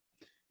life,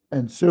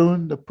 and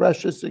soon the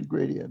precious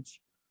ingredients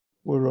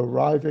were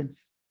arriving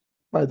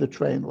by the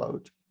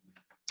trainload.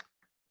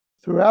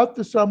 Throughout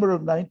the summer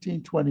of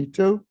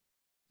 1922,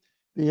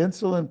 the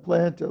insulin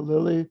plant at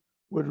Lilly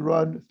would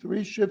run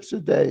 3 shifts a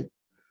day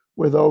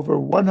with over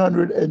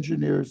 100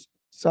 engineers,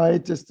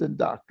 scientists, and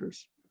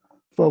doctors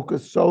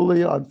focused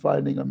solely on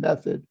finding a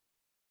method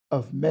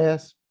of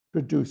mass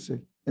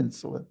producing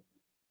insulin.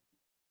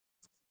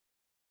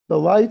 The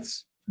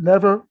lights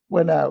never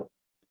went out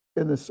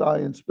in the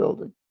science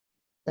building,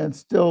 and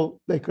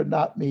still they could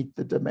not meet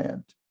the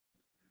demand.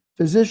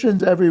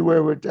 Physicians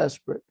everywhere were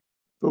desperate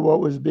for what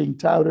was being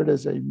touted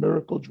as a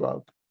miracle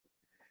drug.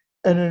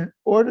 And in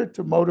order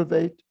to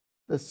motivate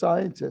the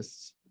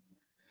scientists,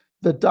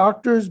 the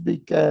doctors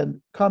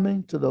began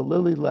coming to the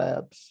Lilly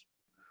labs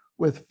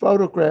with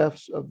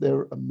photographs of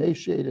their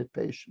emaciated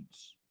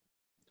patients.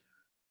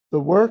 The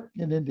work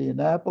in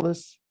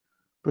Indianapolis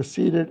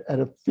proceeded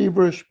at a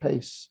feverish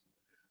pace,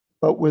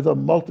 but with a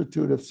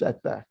multitude of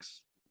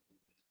setbacks.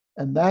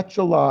 And that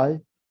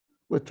July,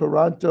 with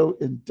Toronto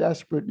in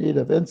desperate need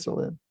of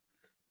insulin,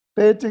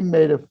 Banting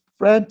made a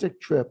frantic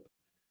trip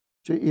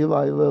to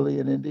Eli Lilly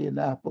in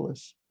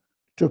Indianapolis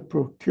to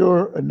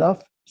procure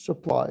enough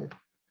supply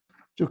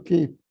to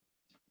keep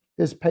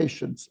his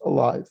patients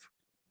alive.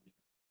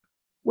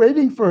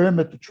 Waiting for him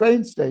at the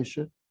train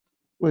station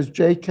was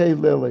J.K.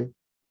 Lilly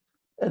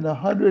and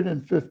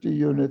 150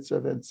 units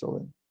of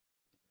insulin.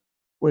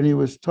 When he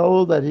was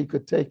told that he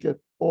could take it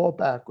all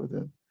back with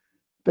him,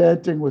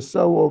 Banting was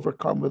so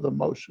overcome with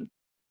emotion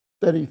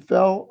that he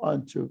fell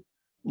onto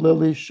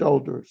Lilly's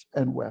shoulders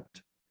and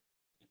wept.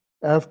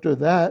 After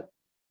that,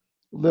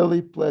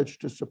 Lilly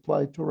pledged to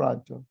supply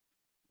Toronto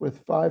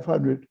with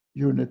 500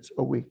 units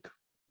a week.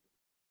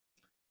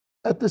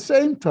 At the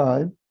same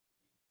time,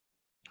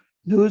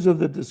 news of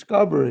the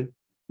discovery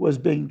was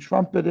being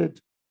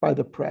trumpeted by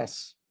the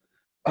press.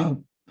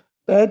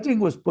 Banting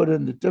was put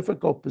in the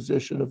difficult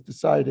position of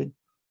deciding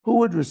who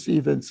would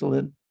receive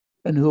insulin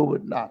and who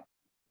would not.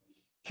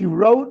 He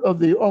wrote of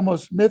the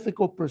almost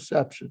mythical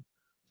perception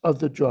of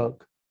the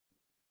drug,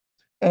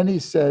 and he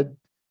said,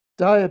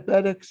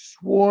 "Diabetics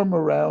swarm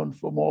around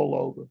from all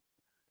over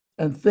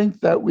and think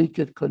that we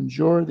could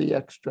conjure the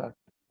extract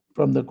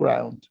from the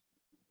ground."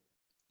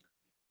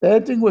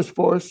 Banting was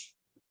forced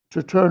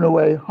to turn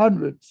away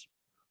hundreds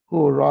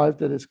who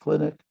arrived at his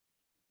clinic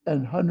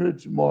and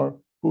hundreds more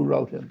who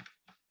wrote him.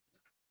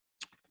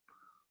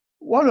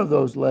 One of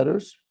those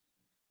letters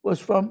was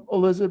from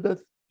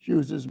Elizabeth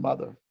Hughes's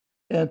mother,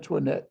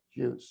 Antoinette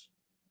Hughes.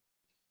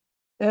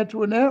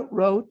 Antoinette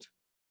wrote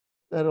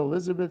that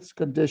Elizabeth's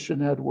condition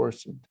had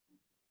worsened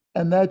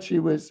and that she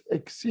was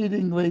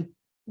exceedingly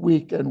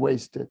weak and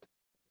wasted.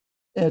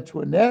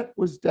 Antoinette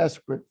was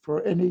desperate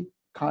for any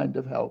kind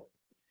of help,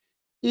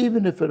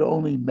 even if it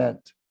only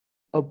meant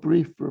a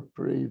brief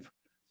reprieve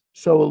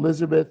so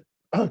Elizabeth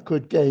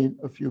could gain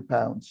a few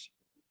pounds.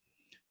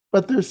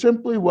 But there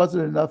simply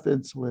wasn't enough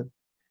insulin,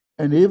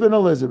 and even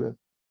Elizabeth,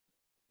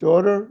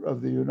 daughter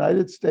of the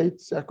United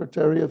States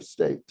Secretary of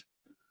State,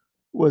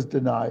 was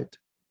denied.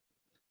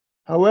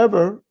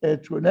 However,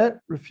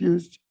 Antoinette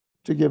refused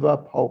to give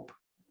up hope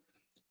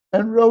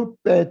and wrote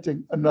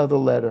Banting another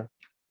letter.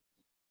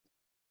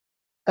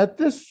 At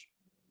this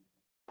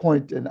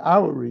point in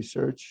our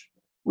research,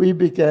 we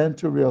began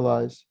to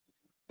realize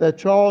that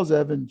Charles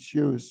Evans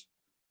Hughes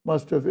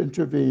must have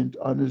intervened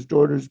on his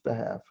daughter's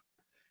behalf,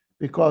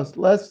 because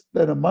less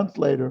than a month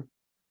later,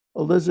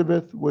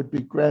 Elizabeth would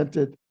be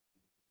granted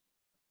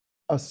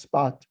a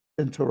spot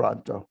in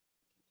Toronto.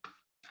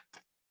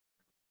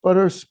 But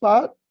her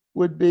spot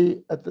would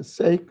be at the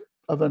sake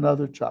of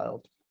another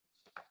child.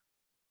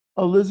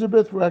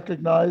 Elizabeth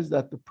recognized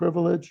that the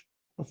privilege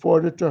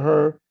afforded to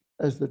her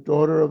as the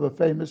daughter of a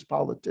famous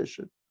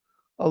politician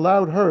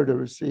allowed her to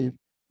receive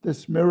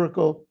this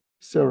miracle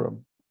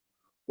serum,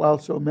 while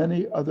so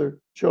many other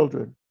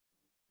children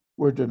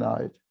were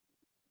denied.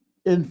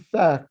 In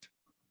fact,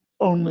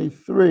 only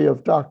 3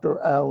 of Dr.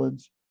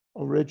 Allen's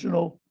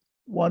original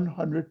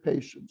 100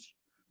 patients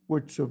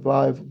would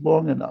survive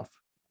long enough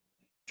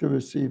to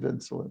receive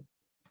insulin.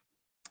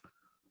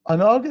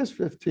 On August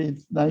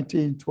 15th,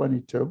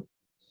 1922,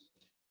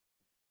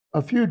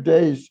 a few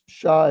days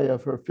shy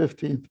of her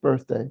 15th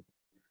birthday,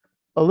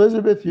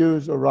 Elizabeth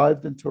Hughes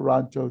arrived in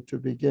Toronto to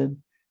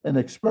begin an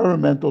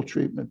experimental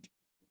treatment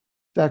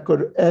that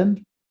could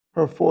end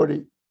her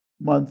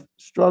 40-month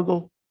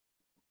struggle,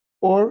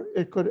 or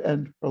it could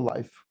end her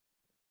life.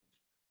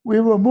 We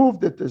were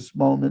moved at this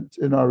moment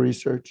in our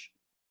research,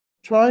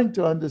 trying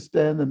to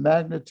understand the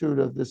magnitude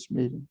of this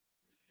meeting.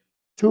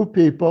 2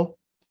 people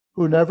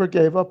who never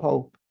gave up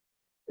hope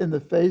in the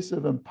face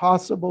of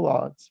impossible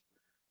odds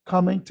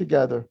coming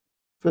together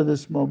for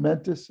this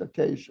momentous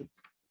occasion.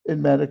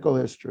 in medical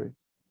history.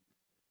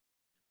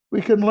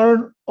 We can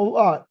learn a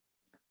lot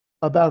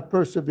about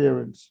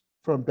perseverance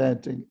from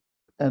Banting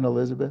and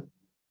Elizabeth.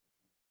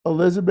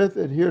 Elizabeth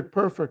adhered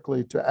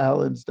perfectly to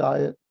Alan's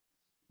diet,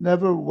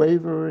 never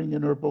wavering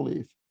in her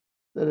belief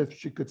that if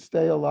she could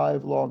stay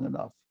alive long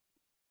enough,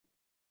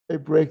 a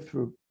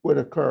breakthrough would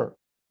occur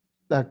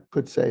that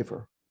could save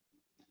her.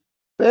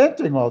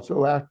 Banting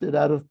also acted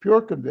out of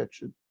pure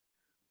conviction,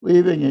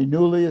 leaving a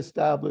newly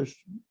established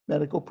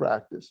medical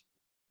practice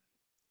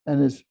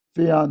and his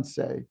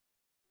fiancée,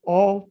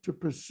 all to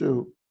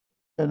pursue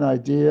an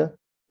idea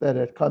that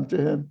had come to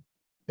him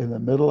in the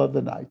middle of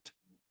the night.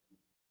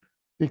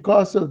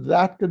 Because of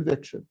that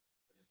conviction,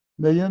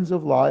 millions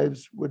of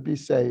lives would be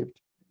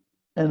saved,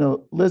 and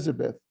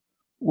Elizabeth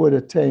would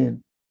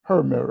attain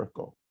her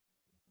miracle.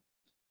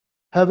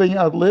 Having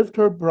outlived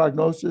her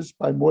prognosis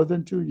by more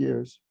than 2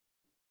 years,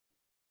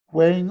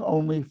 weighing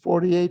only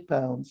 48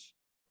 pounds,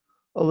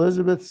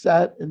 Elizabeth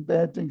sat in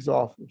Banting's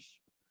office,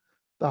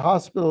 the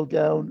hospital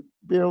gown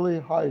barely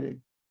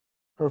hiding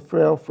her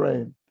frail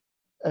frame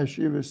as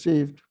she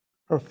received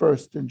her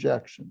first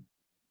injection.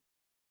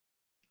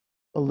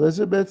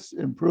 Elizabeth's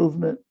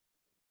improvement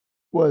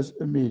was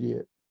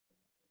immediate.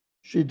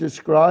 She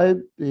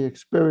described the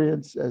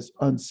experience as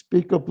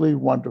unspeakably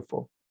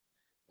wonderful,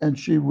 and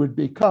she would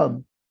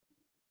become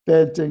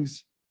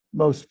Banting's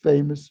most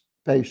famous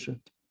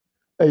patient,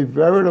 a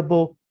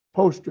veritable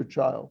poster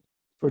child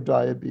for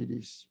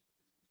diabetes.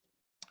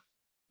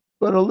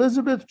 But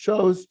Elizabeth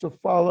chose to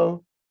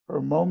follow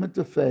her moment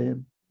of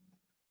fame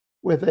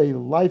with a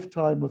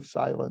lifetime of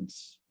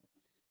silence.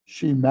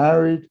 She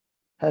married,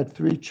 had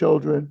 3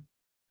 children,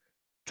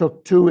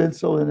 took 2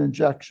 insulin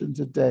injections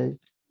a day,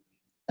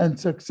 and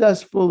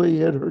successfully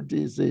hid her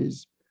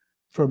disease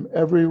from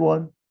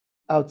everyone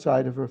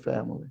outside of her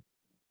family.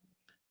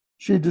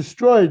 She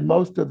destroyed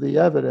most of the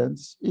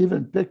evidence,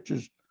 even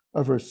pictures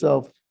of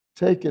herself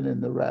taken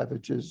in the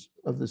ravages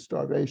of the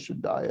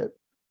starvation diet,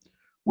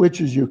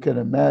 which, as you can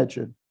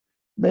imagine,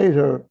 made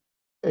her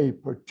a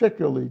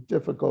particularly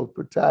difficult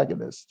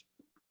protagonist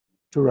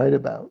to write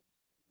about.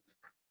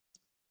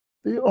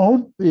 The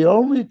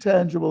only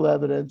tangible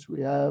evidence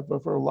we have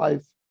of her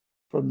life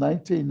from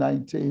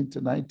 1919 to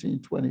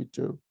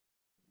 1922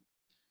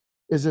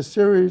 is a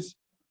series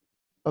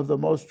of the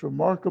most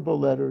remarkable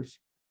letters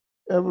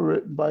ever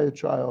written by a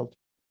child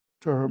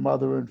to her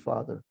mother and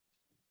father.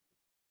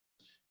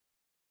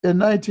 In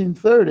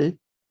 1930,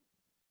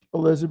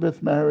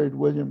 Elizabeth married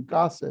William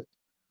Gossett,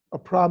 a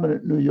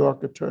prominent New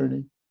York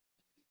attorney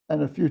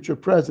and a future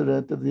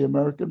president of the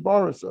American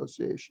Bar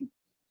Association.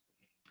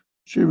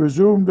 She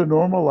resumed a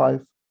normal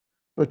life,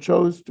 but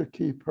chose to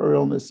keep her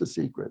illness a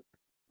secret.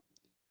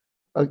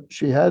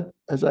 She had,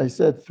 as I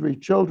said, 3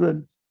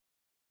 children,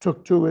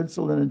 took 2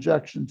 insulin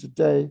injections a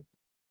day,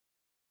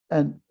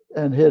 and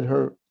hid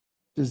her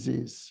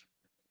disease.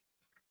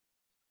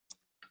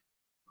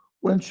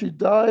 When she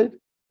died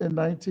in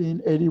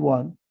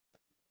 1981,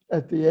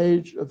 at the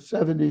age of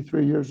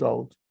 73 years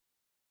old,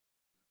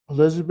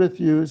 Elizabeth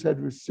Hughes had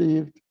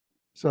received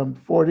some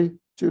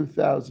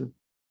 42,000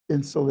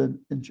 insulin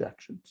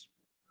injections,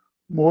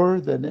 more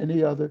than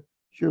any other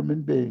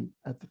human being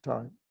at the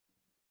time.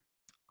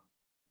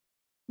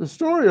 The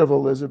story of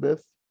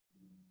Elizabeth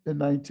in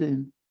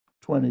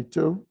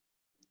 1922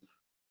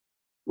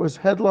 was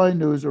headline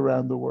news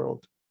around the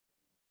world,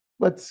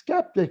 but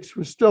skeptics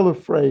were still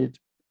afraid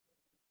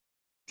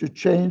to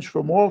change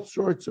from all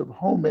sorts of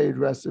homemade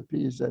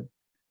recipes and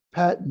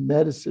patent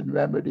medicine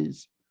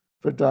remedies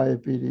for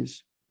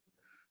diabetes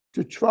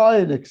to try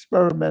an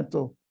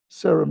experimental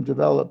serum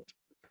developed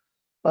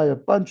by a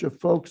bunch of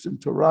folks in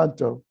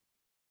Toronto,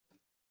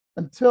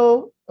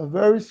 until a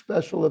very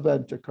special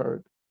event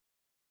occurred.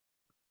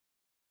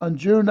 On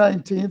June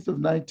 19th of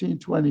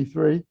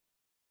 1923,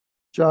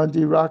 John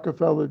D.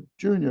 Rockefeller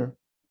Jr.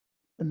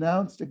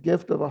 announced a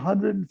gift of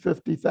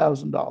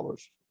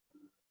 $150,000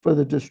 for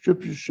the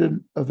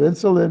distribution of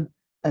insulin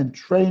and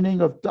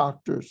training of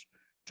doctors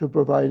to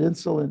provide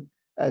insulin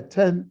at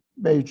 10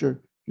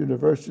 major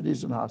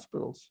universities and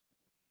hospitals.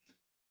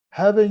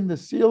 Having the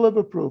seal of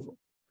approval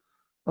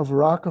of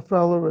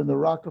Rockefeller and the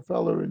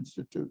Rockefeller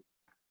Institute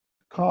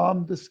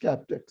calmed the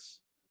skeptics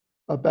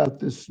about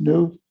this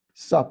new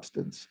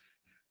substance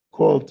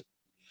called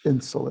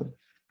insulin.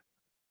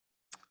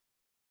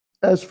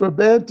 As for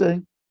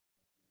Banting,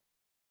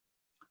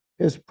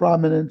 his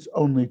prominence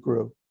only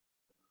grew.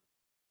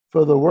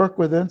 For the work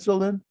with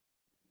insulin,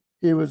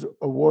 he was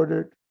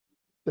awarded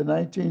the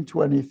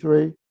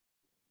 1923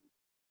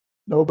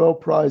 Nobel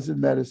Prize in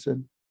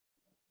Medicine,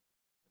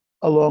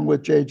 along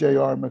with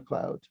J.J.R.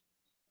 McLeod.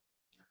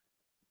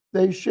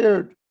 They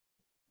shared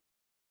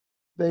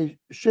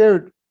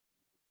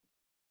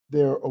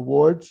their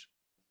awards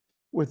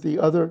with the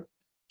other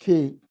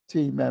key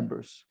team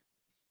members.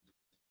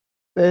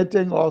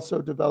 Banting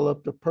also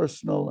developed a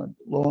personal and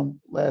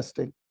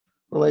long-lasting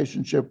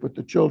relationship with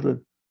the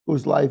children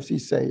whose lives he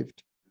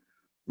saved,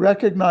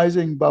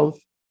 recognizing both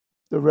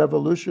the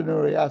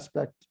revolutionary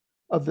aspect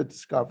of the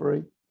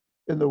discovery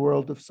in the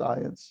world of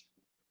science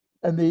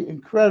and the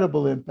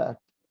incredible impact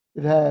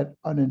it had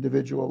on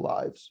individual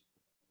lives.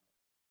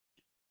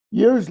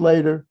 Years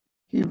later,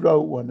 he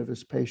wrote one of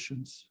his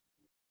patients,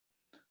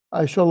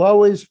 "I shall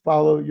always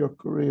follow your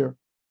career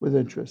with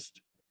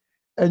interest,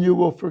 and you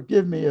will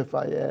forgive me if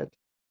I add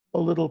a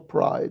little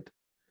pride,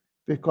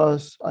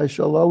 because I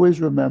shall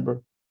always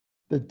remember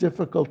the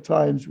difficult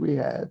times we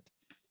had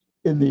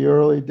in the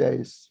early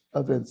days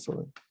of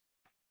insulin."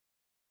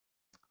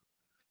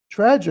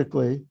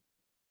 Tragically,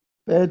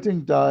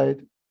 Banting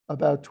died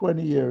about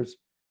 20 years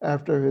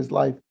after his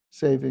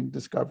life-saving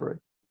discovery.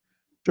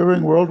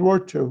 During World War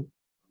II,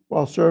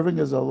 while serving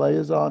as a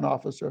liaison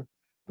officer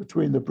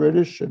between the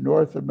British and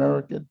North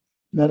American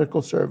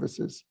medical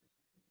services,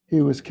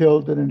 he was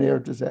killed in an air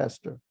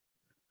disaster.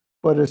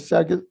 But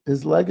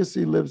his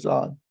legacy lives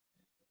on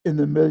in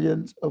the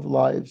millions of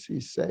lives he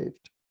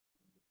saved.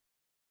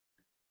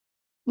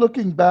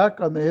 Looking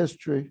back on the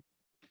history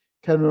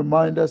can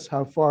remind us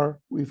how far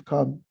we've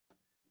come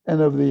and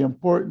of the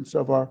importance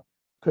of our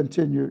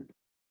continued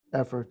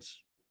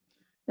efforts.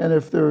 And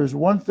if there is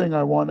one thing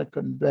I want to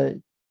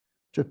convey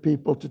to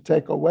people to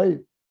take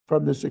away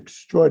from this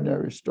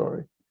extraordinary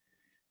story,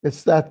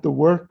 it's that the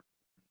work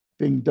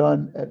being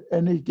done at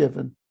any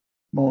given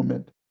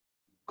moment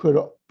could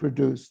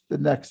produce the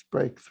next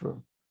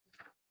breakthrough.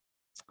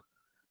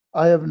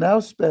 I have now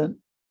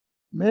spent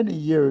many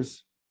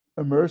years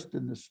immersed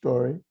in this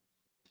story,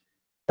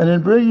 and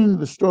in bringing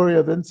the story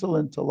of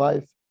insulin to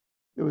life,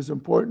 it was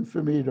important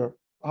for me to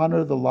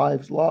honor the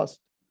lives lost,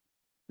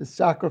 the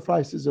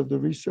sacrifices of the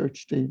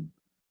research team,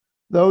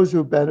 those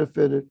who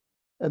benefited,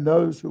 and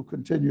those who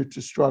continue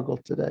to struggle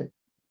today.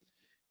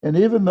 And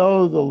even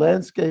though the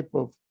landscape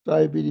of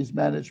diabetes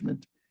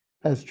management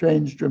has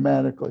changed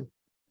dramatically,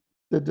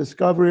 the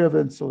discovery of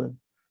insulin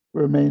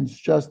remains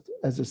just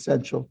as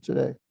essential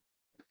today.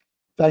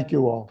 Thank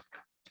you all,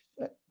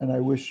 and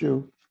I wish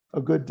you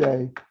a good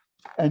day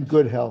and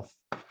good health.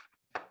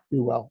 Be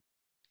well.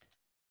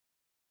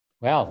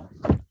 Well,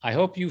 I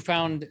hope you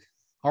found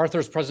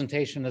Arthur's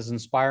presentation as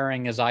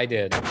inspiring as I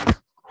did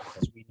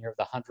as we near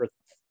the 100th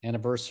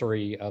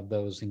anniversary of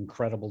those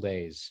incredible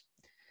days.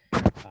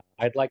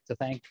 I'd like to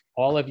thank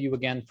all of you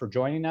again for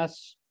joining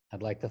us.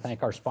 I'd like to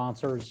thank our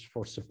sponsors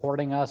for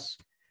supporting us.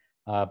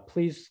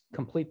 Please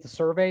complete the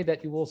survey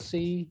that you will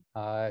see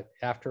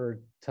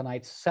after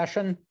tonight's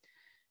session.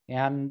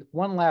 And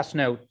one last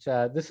note,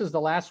 this is the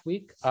last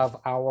week of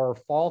our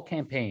fall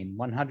campaign,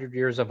 100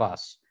 Years of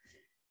Us.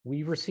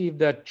 We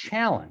received a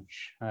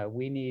challenge.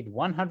 We need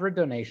 100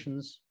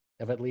 donations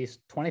of at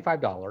least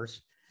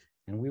 $25,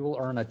 and we will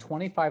earn a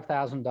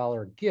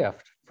 $25,000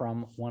 gift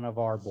from one of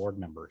our board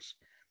members.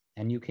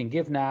 And you can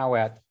give now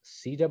at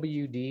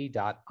cwd.is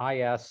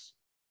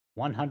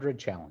 100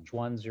 challenge,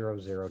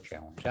 100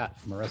 challenge.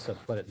 Marissa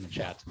put it in the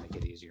chat to make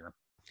it easier.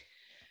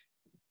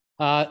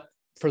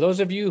 For those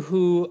of you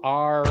who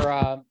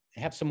are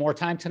have some more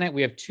time tonight,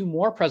 we have two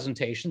more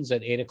presentations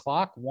at 8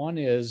 o'clock. One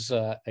is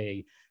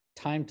a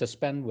time to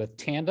spend with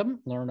Tandem,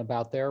 learn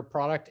about their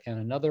product, and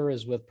another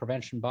is with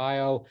Prevention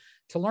Bio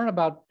to learn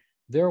about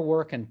their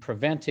work in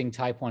preventing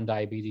type 1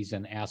 diabetes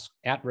in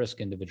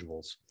at-risk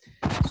individuals.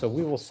 So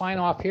we will sign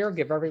off here,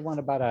 give everyone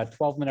about a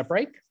 12-minute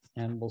break,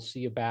 and we'll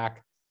see you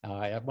back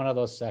at one of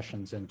those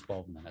sessions in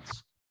 12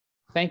 minutes.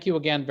 Thank you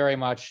again very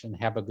much, and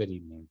have a good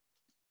evening.